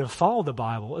loved and followed the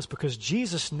Bible is because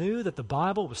Jesus knew that the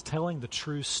Bible was telling the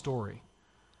true story.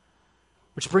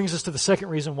 Which brings us to the second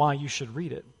reason why you should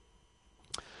read it.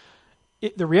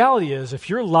 The reality is, if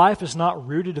your life is not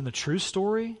rooted in the true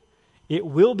story, it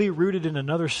will be rooted in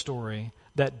another story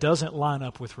that doesn't line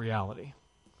up with reality.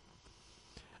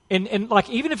 And like,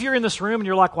 even if you're in this room and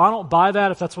you're like, well, I don't buy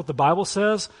that if that's what the Bible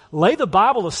says, lay the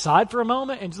Bible aside for a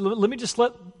moment and let me just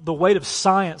let the weight of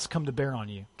science come to bear on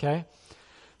you, okay?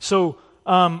 So,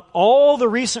 all the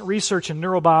recent research in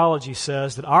neurobiology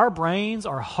says that our brains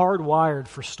are hardwired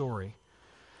for story.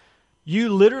 You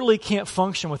literally can't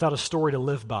function without a story to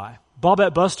live by.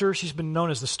 Bobette Buster, she's been known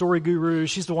as the story guru.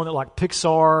 She's the one that like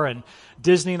Pixar and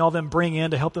Disney and all them bring in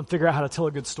to help them figure out how to tell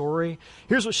a good story.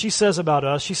 Here's what she says about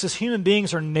us. She says, human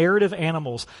beings are narrative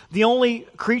animals. The only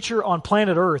creature on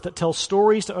planet Earth that tells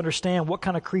stories to understand what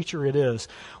kind of creature it is.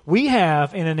 We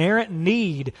have an inherent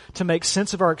need to make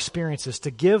sense of our experiences, to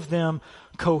give them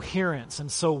coherence.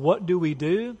 And so what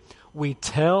do? We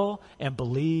tell and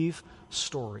believe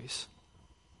stories.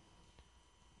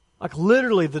 Like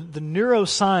literally, the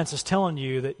neuroscience is telling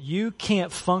you that you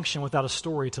can't function without a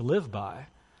story to live by.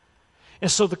 And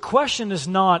so the question is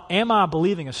not, am I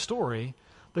believing a story?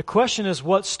 The question is,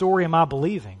 what story am I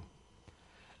believing?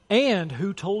 And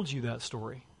who told you that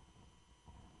story?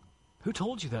 Who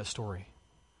told you that story?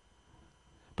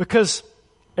 Because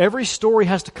every story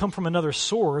has to come from another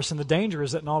source, and the danger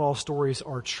is that not all stories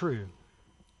are true.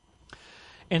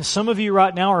 And some of you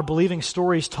right now are believing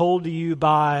stories told to you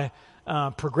by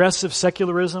progressive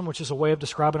secularism, which is a way of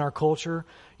describing our culture.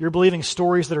 You're believing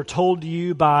stories that are told to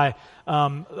you by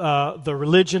the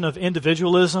religion of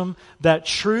individualism, that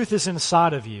truth is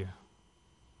inside of you.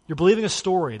 You're believing a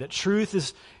story that truth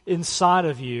is inside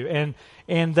of you,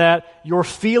 and that your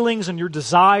feelings and your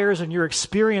desires and your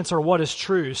experience are what is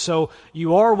true. So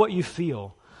you are what you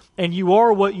feel, and you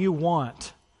are what you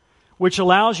want, which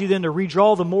allows you then to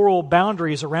redraw the moral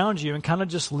boundaries around you and kind of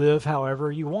just live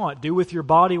however you want. Do with your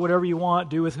body whatever you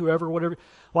want, do with whoever whatever.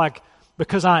 Like,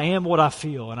 because I am what I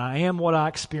feel, and I am what I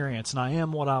experience, and I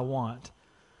am what I want.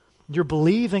 You're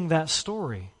believing that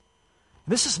story.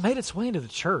 And this has made its way into the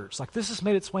church. Like, this has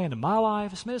made its way into my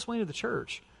life. It's made its way into the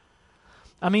church.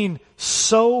 I mean,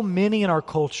 so many in our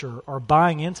culture are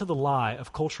buying into the lie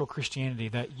of cultural Christianity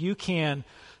that you can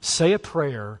say a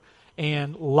prayer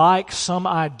and like some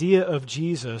idea of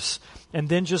Jesus and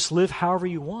then just live however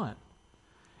you want.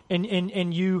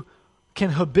 And you can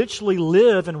habitually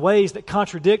live in ways that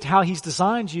contradict how He's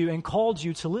designed you and called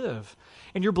you to live.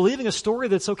 And you're believing a story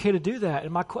that's okay to do that.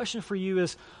 And my question for you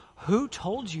is, who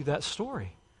told you that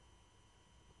story?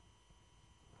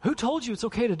 Who told you it's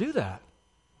okay to do that?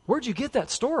 Where'd you get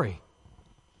that story?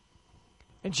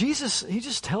 And Jesus, He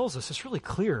just tells us, it's really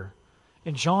clear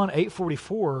in John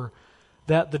 8:44,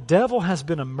 that the devil has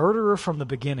been a murderer from the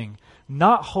beginning,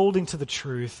 not holding to the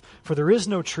truth, for there is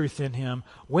no truth in him.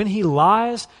 When he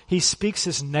lies, he speaks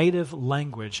his native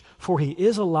language, for he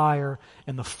is a liar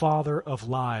and the father of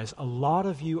lies. A lot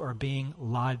of you are being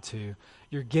lied to.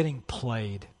 You're getting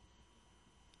played.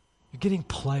 You're getting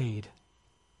played.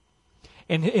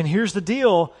 And here's the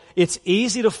deal. It's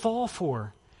easy to fall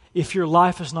for if your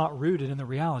life is not rooted in the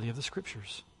reality of the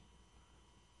Scriptures.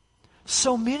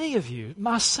 So many of you,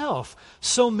 myself,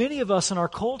 so many of us in our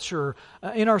culture,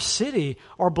 in our city,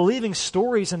 are believing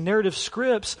stories and narrative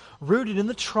scripts rooted in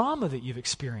the trauma that you've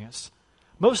experienced.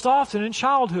 Most often in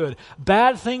childhood,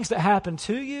 bad things that happened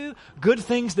to you, good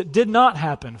things that did not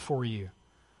happen for you.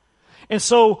 And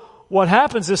so what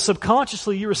happens is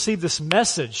subconsciously you receive this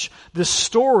message, this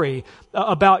story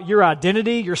about your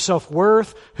identity, your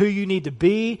self-worth, who you need to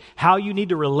be, how you need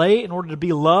to relate in order to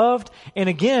be loved. And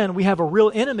again, we have a real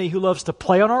enemy who loves to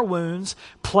play on our wounds,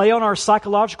 play on our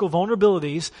psychological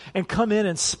vulnerabilities, and come in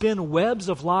and spin webs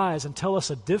of lies and tell us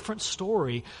a different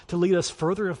story to lead us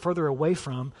further and further away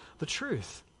from the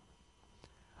truth.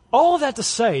 All of that to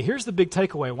say, here's the big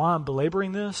takeaway, why I'm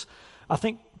belaboring this. I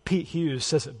think Pete Hughes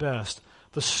says it best.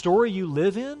 The story you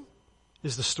live in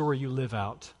is the story you live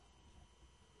out.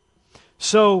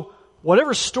 So,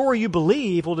 whatever story you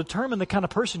believe will determine the kind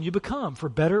of person you become, for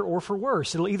better or for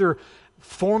worse. It'll either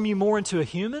form you more into a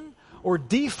human or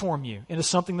deform you into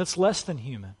something that's less than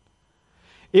human.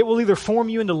 It will either form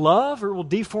you into love or it will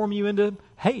deform you into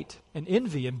hate and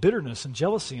envy and bitterness and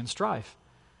jealousy and strife.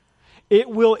 It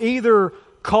will either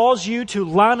cause you to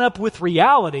line up with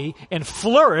reality and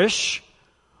flourish,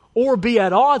 or be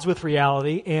at odds with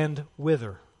reality and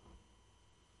wither.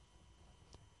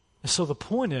 And so the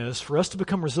point is, for us to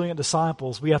become resilient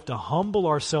disciples, we have to humble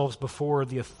ourselves before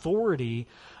the authority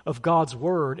of God's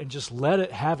Word and just let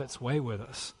it have its way with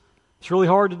us. It's really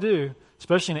hard to do,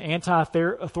 especially in an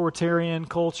anti-authoritarian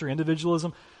culture,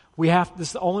 individualism. This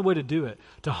is the only way to do it.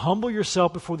 To humble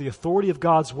yourself before the authority of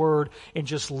God's Word and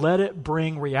just let it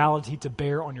bring reality to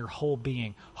bear on your whole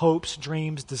being. Hopes,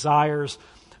 dreams, desires,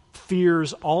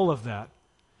 fears, all of that.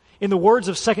 In the words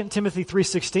of 2 Timothy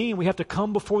 3:16, we have to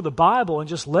come before the Bible and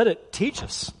just let it teach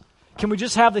us Can we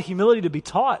just have the humility to be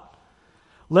taught?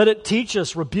 Let it teach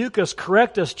us, rebuke us,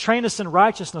 correct us, train us in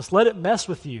righteousness. Let it mess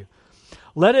with you.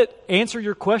 Let it answer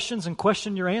your questions and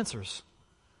question your answers.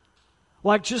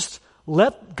 Like, just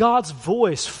let God's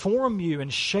voice form you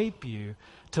and shape you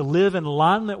to live in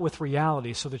alignment with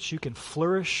reality so that you can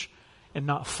flourish and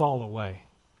not fall away.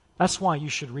 That's why you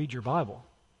should read your Bible.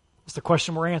 It's the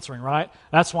question we're answering, right?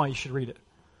 That's why you should read it.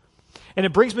 And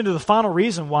it brings me to the final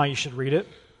reason why you should read it,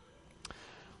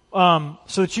 so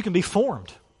that you can be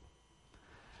formed.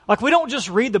 Like, we don't just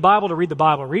read the Bible to read the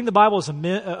Bible. Reading the Bible is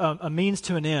a means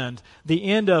to an end. The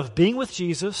end of being with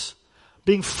Jesus,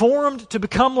 being formed to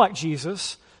become like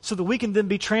Jesus, so that we can then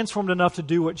be transformed enough to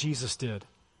do what Jesus did.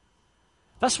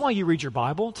 That's why you read your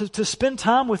Bible, to spend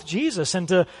time with Jesus and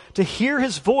to hear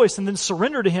His voice and then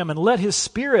surrender to Him and let His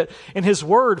Spirit and His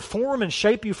Word form and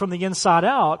shape you from the inside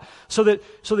out so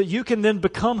that you can then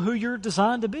become who you're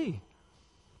designed to be.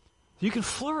 You can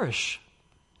flourish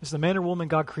as the man or woman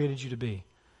God created you to be.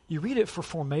 You read it for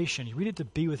formation. You read it to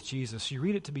be with Jesus. You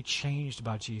read it to be changed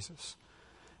by Jesus.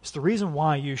 It's the reason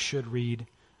why you should read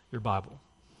your Bible.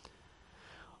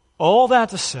 All that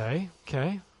to say,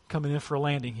 okay, coming in for a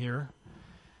landing here,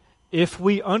 if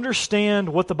we understand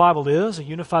what the Bible is, a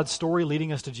unified story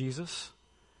leading us to Jesus,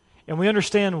 and we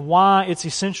understand why it's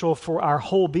essential for our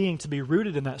whole being to be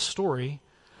rooted in that story,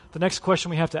 the next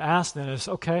question we have to ask then is,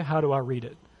 okay, how do I read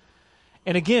it?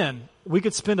 And again, we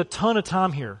could spend a ton of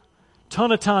time here,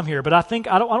 but I think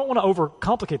I don't want to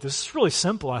overcomplicate this. It's really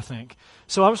simple, I think.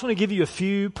 So I just want to give you a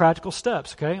few practical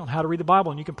steps, okay, on how to read the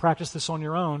Bible, and you can practice this on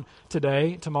your own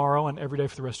today, tomorrow, and every day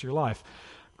for the rest of your life.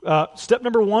 Step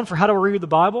number 1 for how to read the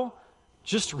Bible,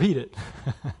 just read it.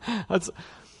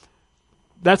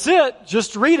 That's it.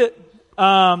 Just read it.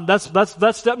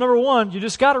 That's step number 1. You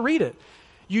just got to read it.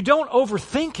 You don't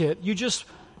overthink it. You just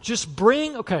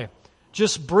bring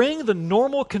the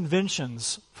normal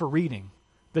conventions for reading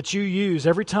that you use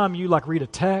every time you read a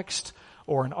text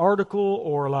or an article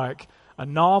or a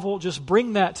novel. Just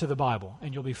bring that to the Bible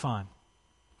and you'll be fine.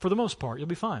 For the most part, you'll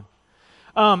be fine.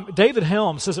 David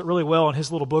Helm says it really well in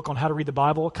his little book on how to read the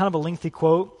Bible. Kind of a lengthy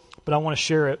quote, but I want to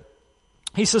share it.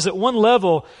 He says, at one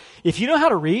level, if you know how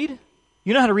to read,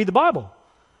 you know how to read the Bible.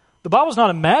 The Bible's not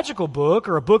a magical book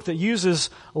or a book that uses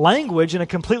language in a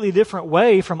completely different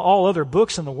way from all other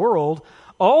books in the world.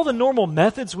 All the normal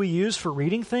methods we use for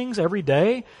reading things every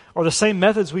day are the same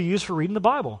methods we use for reading the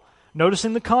Bible.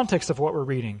 Noticing the context of what we're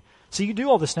reading. So you do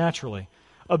all this naturally.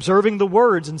 Observing the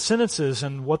words and sentences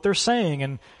and what they're saying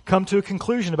and come to a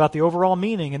conclusion about the overall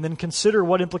meaning and then consider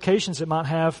what implications it might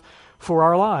have for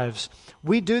our lives.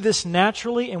 We do this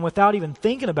naturally and without even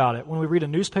thinking about it when we read a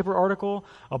newspaper article,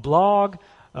 a blog,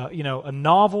 a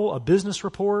novel, a business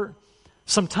report.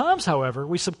 Sometimes, however,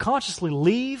 we subconsciously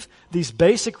leave these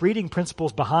basic reading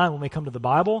principles behind when we come to the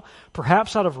Bible,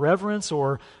 perhaps out of reverence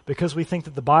or because we think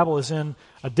that the Bible is in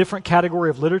a different category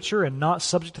of literature and not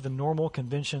subject to the normal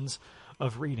conventions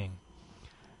of reading.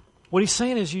 What he's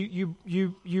saying is you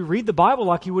read the Bible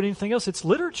like you would anything else. It's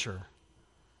literature.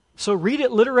 So read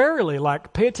it literarily,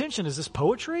 pay attention. Is this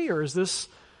poetry or is this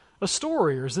a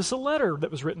story or is this a letter that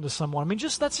was written to someone? I mean,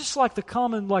 that's just the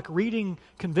common reading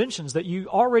conventions that you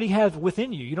already have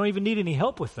within you. You don't even need any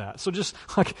help with that. So just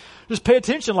pay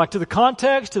attention to the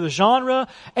context, to the genre,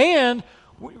 and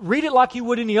read it like you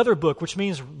would any other book, which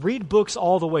means read books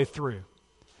all the way through.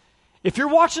 If you're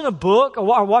watching a book, you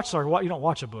don't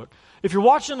watch a book. If you're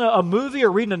watching a movie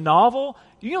or reading a novel,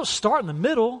 you don't start in the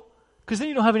middle because then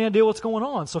you don't have any idea what's going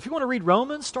on. So if you want to read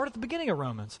Romans, start at the beginning of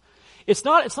Romans. It's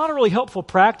not a really helpful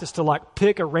practice to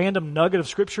pick a random nugget of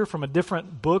Scripture from a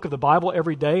different book of the Bible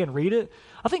every day and read it.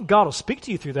 I think God will speak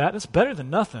to you through that, and it's better than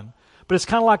nothing. But it's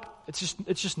kind of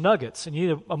it's just nuggets, and you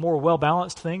need a more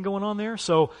well-balanced thing going on there.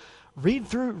 So read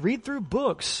through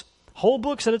books, whole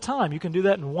books at a time. You can do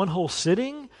that in one whole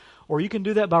sitting, or you can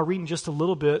do that by reading just a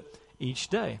little bit each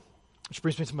day. Which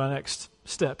brings me to my next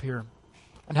step here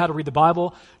on how to read the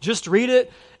Bible. Just read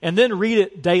it, and then read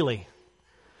it daily.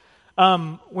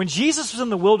 When Jesus was in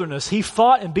the wilderness, he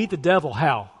fought and beat the devil.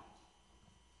 How?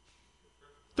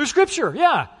 Through Scripture,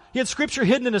 yeah. He had Scripture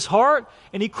hidden in his heart,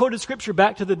 and he quoted Scripture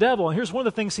back to the devil. And here's one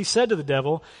of the things he said to the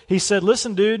devil. He said,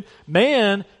 listen, dude,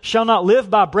 man shall not live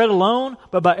by bread alone,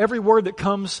 but by every word that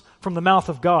comes from the mouth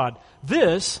of God.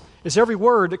 This is every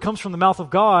word that comes from the mouth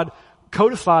of God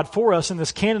codified for us in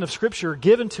this canon of Scripture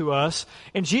given to us.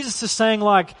 And Jesus is saying,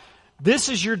 this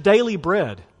is your daily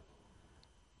bread.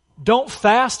 Don't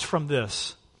fast from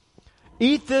this.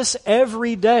 Eat this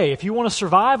every day. If you want to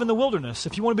survive in the wilderness,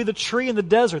 if you want to be the tree in the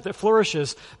desert that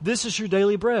flourishes, this is your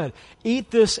daily bread.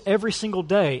 Eat this every single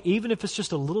day, even if it's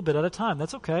just a little bit at a time.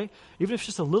 That's okay. Even if it's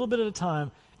just a little bit at a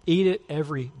time, Eat it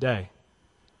every day.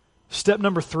 Step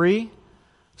number 3,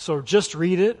 so just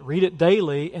read it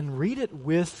daily, and read it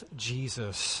with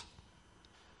Jesus.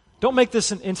 Don't make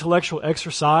this an intellectual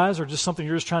exercise or just something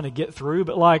you're just trying to get through,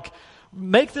 but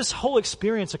make this whole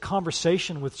experience a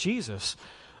conversation with Jesus.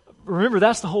 Remember,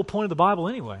 that's the whole point of the Bible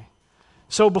anyway.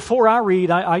 So before I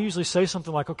read, I usually say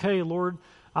something like, okay, Lord,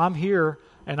 I'm here,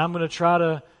 and I'm going to try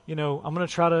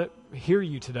to hear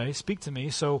you today, speak to me.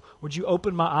 So would you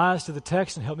open my eyes to the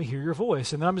text and help me hear your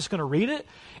voice? And then I'm just going to read it,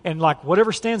 and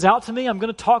whatever stands out to me, I'm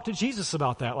going to talk to Jesus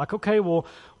about that. Okay, well,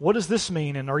 what does this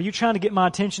mean? And are you trying to get my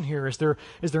attention here? Is there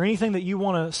anything that you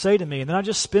want to say to me? And then I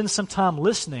just spend some time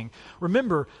listening.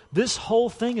 Remember, this whole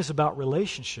thing is about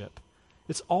relationship.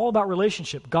 It's all about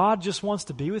relationship. God just wants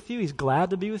to be with you. He's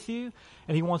glad to be with you,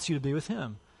 and He wants you to be with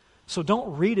Him. So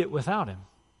don't read it without Him.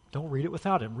 Don't read it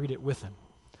without Him. Read it with Him.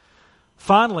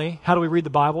 Finally, how do we read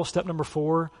the Bible? Step number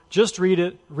 4, just read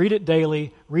it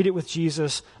daily, read it with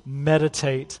Jesus,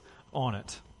 meditate on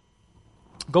it.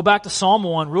 Go back to Psalm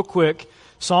 1 real quick.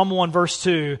 Psalm 1 verse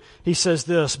 2, he says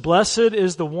this, "Blessed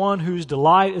is the one whose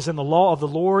delight is in the law of the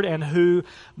Lord and who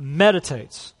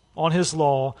meditates on His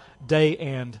law day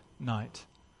and night."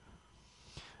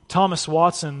 Thomas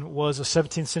Watson was a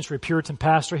 17th century Puritan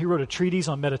pastor. He wrote a treatise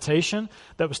on meditation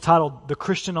that was titled The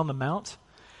Christian on the Mount.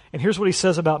 And here's what he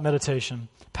says about meditation.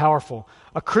 Powerful.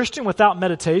 "A Christian without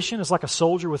meditation is like a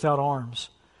soldier without arms,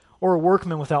 or a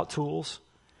workman without tools.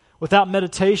 Without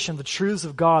meditation, the truths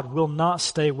of God will not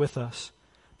stay with us.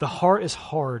 The heart is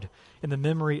hard, and the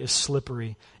memory is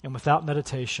slippery, and without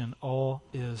meditation, all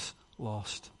is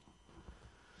lost."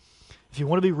 If you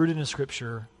want to be rooted in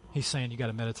Scripture, he's saying you got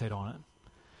to meditate on it.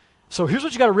 So here's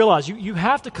what you got to realize. You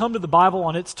have to come to the Bible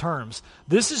on its terms.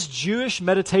 This is Jewish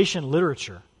meditation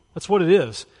literature. That's what it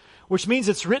is. Which means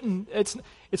it's written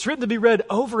to be read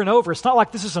over and over. It's not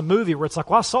like this is a movie where it's like,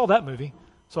 well, I saw that movie,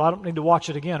 so I don't need to watch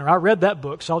it again. Or I read that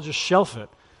book, so I'll just shelf it.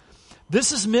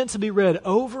 This is meant to be read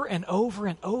over and over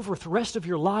and over the rest of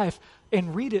your life,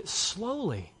 and read it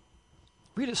slowly.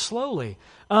 Read it slowly.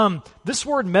 This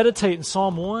word meditate in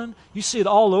Psalm 1, you see it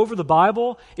all over the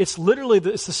Bible. It's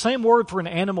the same word for an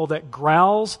animal that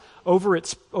growls over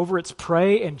its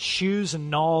prey and chews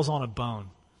and gnaws on a bone.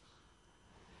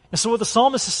 And so what the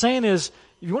psalmist is saying is,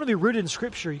 if you want to be rooted in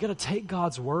Scripture, you got to take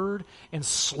God's Word and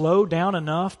slow down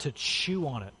enough to chew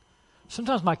on it.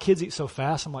 Sometimes my kids eat so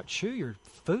fast, I'm like, chew your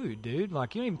food, dude. You're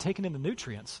not even taking in the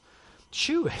nutrients.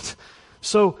 Chew it.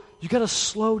 So you got to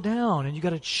slow down and you got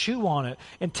to chew on it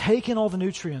and take in all the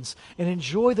nutrients and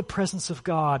enjoy the presence of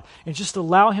God and just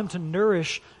allow Him to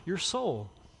nourish your soul.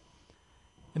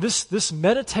 And this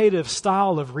meditative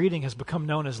style of reading has become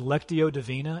known as Lectio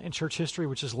Divina in church history,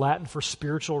 which is Latin for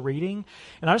spiritual reading.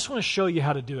 And I just want to show you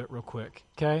how to do it real quick,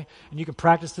 okay? And you can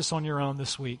practice this on your own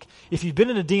this week. If you've been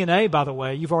in a DNA, by the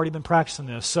way, you've already been practicing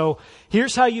this. So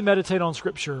here's how you meditate on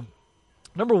Scripture.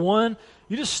 Number 1,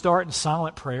 you just start in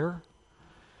silent prayer.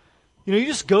 You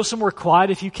just go somewhere quiet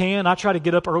if you can. I try to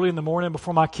get up early in the morning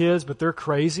before my kids, but they're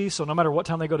crazy. So no matter what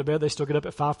time they go to bed, they still get up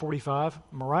at 5:45.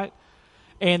 Am I right?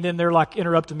 And then they're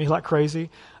interrupting me like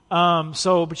crazy.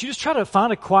 But you just try to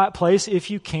find a quiet place if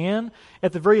you can.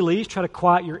 At the very least, try to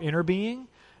quiet your inner being.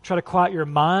 Try to quiet your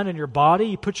mind and your body.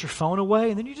 You put your phone away,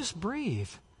 and then you just breathe.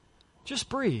 Just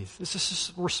breathe.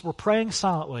 We're praying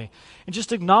silently. And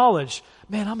just acknowledge,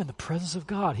 man, I'm in the presence of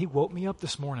God. He woke me up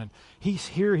this morning. He's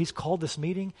here. He's called this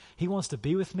meeting. He wants to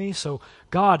be with me. So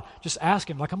God, just ask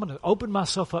Him, I'm going to open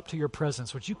myself up to your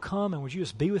presence. Would you come and would you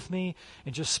just be with me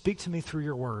and just speak to me through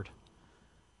your word?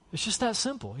 It's just that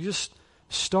simple. You just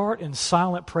start in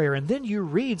silent prayer, and then you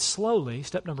read slowly,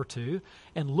 step number 2,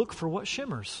 and look for what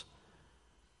shimmers.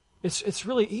 It's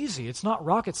really easy. It's not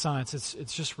rocket science.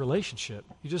 It's just relationship.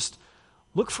 You just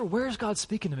look for, where's God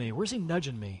speaking to me? Where's He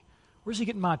nudging me? Where's He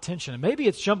getting my attention? And maybe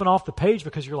it's jumping off the page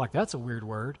because you're like, that's a weird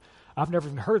word. I've never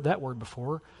even heard that word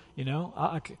before.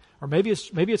 Or maybe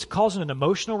it's causing an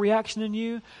emotional reaction in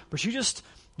you. But you just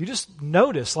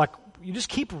notice, you just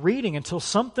keep reading until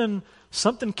something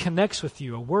connects with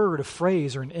you, a word, a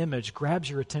phrase, or an image grabs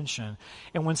your attention.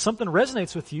 And when something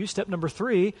resonates with you, step number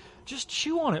 3, just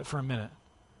chew on it for a minute.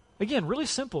 Again, really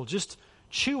simple. Just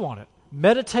chew on it.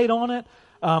 Meditate on it.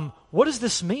 What does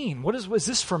this mean? Is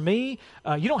this for me?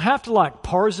 You don't have to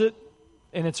parse it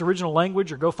in its original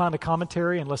language or go find a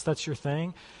commentary unless that's your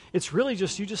thing. It's really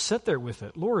just, you just sit there with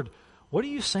it. Lord, what are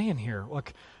you saying here?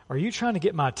 Are you trying to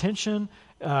get my attention?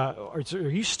 Are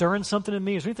you stirring something in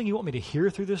me? Is there anything you want me to hear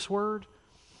through this word?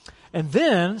 And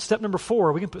then step number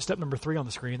 4, we can put step number 3 on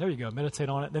the screen. There you go. Meditate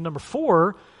on it. Then number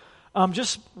 4,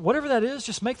 just whatever that is,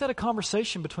 just make that a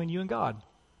conversation between you and God.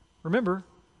 Remember,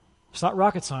 it's not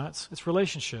rocket science. It's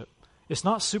relationship. It's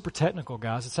not super technical,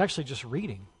 guys. It's actually just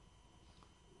reading.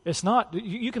 It's not,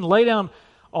 you can lay down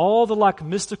all the like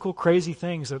mystical, crazy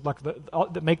things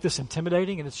that make this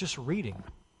intimidating, and it's just reading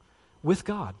with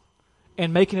God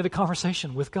and making it a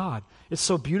conversation with God. It's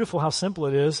so beautiful how simple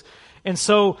it is. And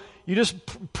so you just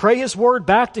pray His Word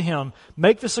back to Him.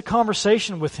 Make this a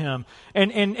conversation with Him.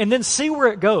 And then see where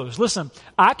it goes. Listen,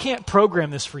 I can't program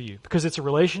this for you because it's a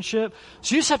relationship.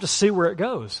 So you just have to see where it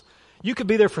goes. You could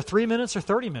be there for 3 minutes or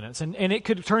 30 minutes. And it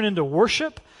could turn into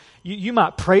worship. You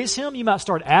might praise Him. You might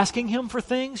start asking Him for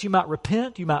things. You might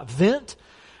repent. You might vent.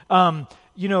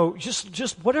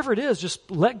 Just whatever it is, just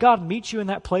let God meet you in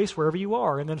that place wherever you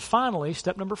are. And then finally,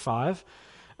 step number 5,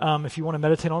 if you want to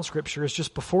meditate on Scripture, is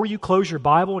just before you close your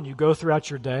Bible and you go throughout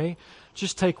your day,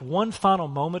 just take one final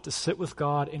moment to sit with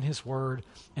God in His Word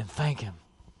and thank Him.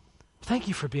 Thank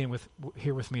you for being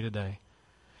here with me today.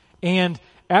 And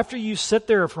after you sit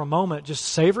there for a moment, just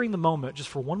savoring the moment, just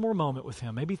for one more moment with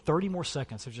Him, maybe 30 more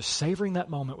seconds of just savoring that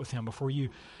moment with Him before you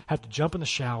have to jump in the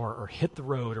shower or hit the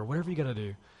road or whatever you got to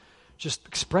do. Just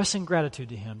expressing gratitude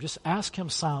to Him. Just ask Him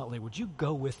silently, would you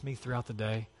go with me throughout the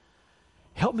day?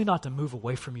 Help me not to move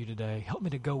away from you today. Help me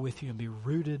to go with you and be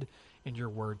rooted in your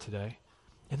Word today.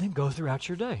 And then go throughout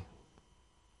your day.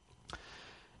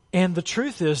 And the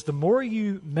truth is, the more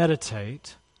you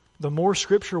meditate, the more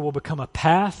Scripture will become a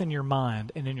path in your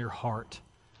mind and in your heart.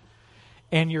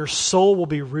 And your soul will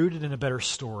be rooted in a better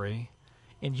story.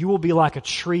 And you will be like a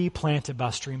tree planted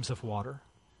by streams of water.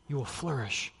 You will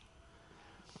flourish.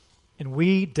 And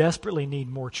we desperately need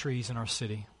more trees in our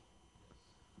city.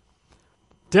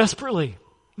 Desperately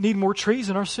need more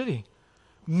trees in our city.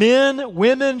 Men,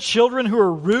 women, children who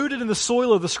are rooted in the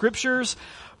soil of the Scriptures,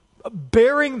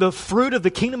 bearing the fruit of the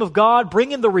kingdom of God,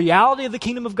 bringing the reality of the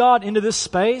kingdom of God into this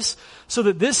space so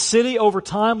that this city over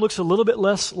time looks a little bit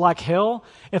less like hell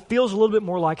and feels a little bit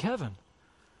more like heaven.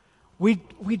 We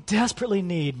desperately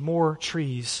need more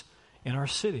trees in our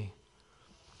city.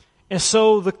 And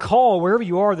so the call, wherever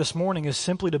you are this morning, is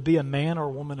simply to be a man or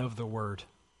woman of the Word.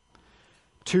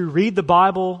 To read the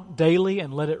Bible daily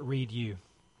and let it read you.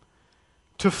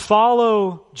 To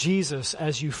follow Jesus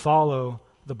as you follow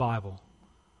the Bible.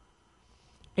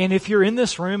 And if you're in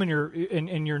this room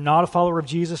and you're not a follower of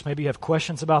Jesus, maybe you have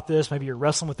questions about this, maybe you're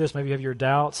wrestling with this, maybe you have your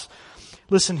doubts.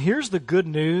 Listen, here's the good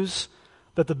news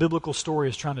that the biblical story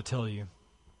is trying to tell you.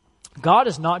 God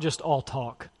is not just all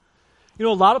talk. You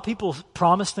know, a lot of people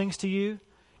promise things to you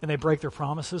and they break their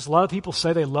promises. A lot of people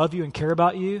say they love you and care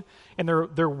about you, and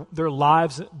their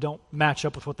lives don't match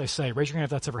up with what they say. Raise your hand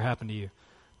if that's ever happened to you.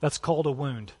 That's called a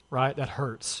wound, right? That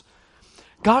hurts.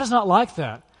 God is not like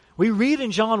that. We read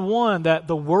in John 1 that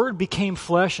the Word became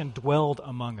flesh and dwelled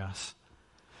among us.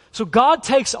 So God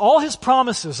takes all His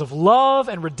promises of love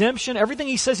and redemption, everything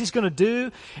He says He's going to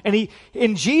do, and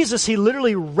in Jesus, He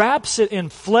literally wraps it in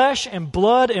flesh and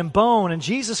blood and bone, and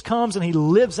Jesus comes and He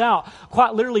lives out,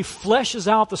 quite literally fleshes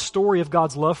out the story of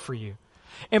God's love for you,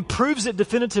 and proves it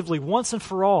definitively once and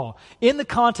for all, in the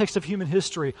context of human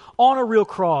history, on a real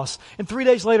cross, and 3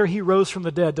 days later He rose from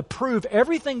the dead to prove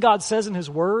everything God says in His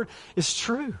Word is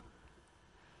true.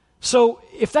 So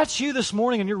if that's you this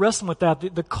morning and you're wrestling with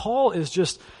that, the call is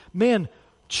just, man,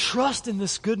 trust in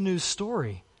this good news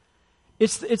story.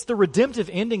 It's the redemptive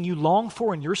ending you long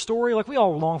for in your story. Like we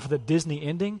all long for the Disney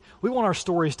ending. We want our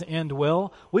stories to end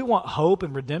well. We want hope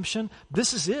and redemption.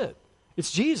 This is it.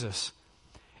 It's Jesus.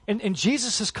 And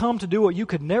Jesus has come to do what you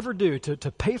could never do,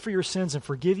 to pay for your sins and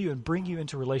forgive you and bring you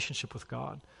into relationship with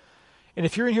God. And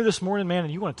if you're in here this morning, man,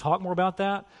 and you want to talk more about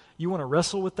that, you want to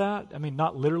wrestle with that, I mean,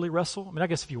 not literally wrestle. I mean, I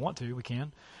guess if you want to, we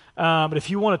can. But if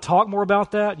you want to talk more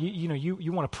about that,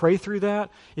 you want to pray through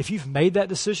that. If you've made that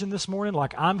decision this morning,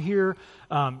 like I'm here,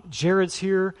 Jared's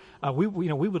here, we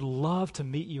would love to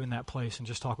meet you in that place and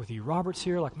just talk with you. Robert's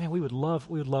here, like, man, we would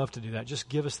love to do that. Just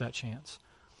give us that chance.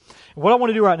 And what I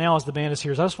want to do right now as the band is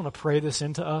here is I just want to pray this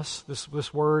into us,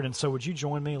 this word. And so would you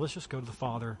join me? Let's just go to the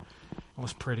Father and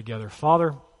let's pray together.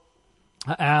 Father,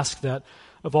 I ask that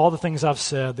of all the things I've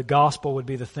said, the gospel would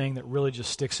be the thing that really just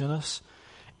sticks in us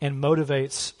and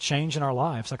motivates change in our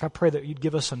lives. Like I pray that you'd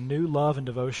give us a new love and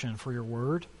devotion for your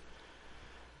word.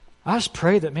 I just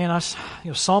pray that, man,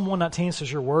 Psalm 119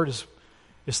 says your word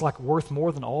is like worth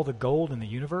more than all the gold in the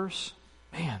universe.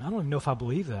 Man, I don't even know if I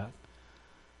believe that.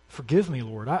 Forgive me,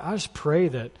 Lord. I just pray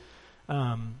that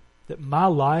that my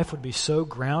life would be so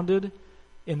grounded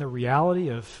in the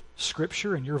reality of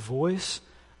Scripture and your voice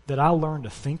that I learn to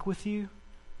think with you,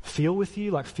 feel with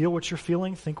you, like feel what you're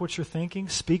feeling, think what you're thinking,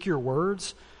 speak your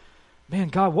words. Man,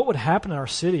 God, what would happen in our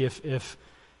city if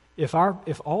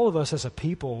all of us as a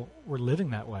people were living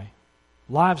that way?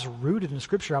 lives rooted in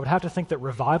Scripture. I would have to think that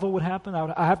revival would happen.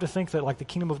 I have to think that like the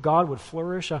kingdom of God would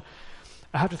flourish. I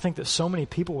have to think that so many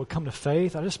people would come to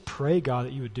faith. I just pray, God,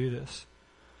 that you would do this.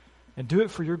 And do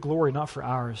it for your glory, not for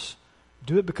ours.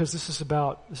 Do it because this is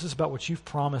about what you've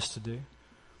promised to do.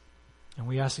 And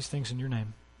we ask these things in your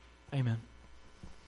name. Amen.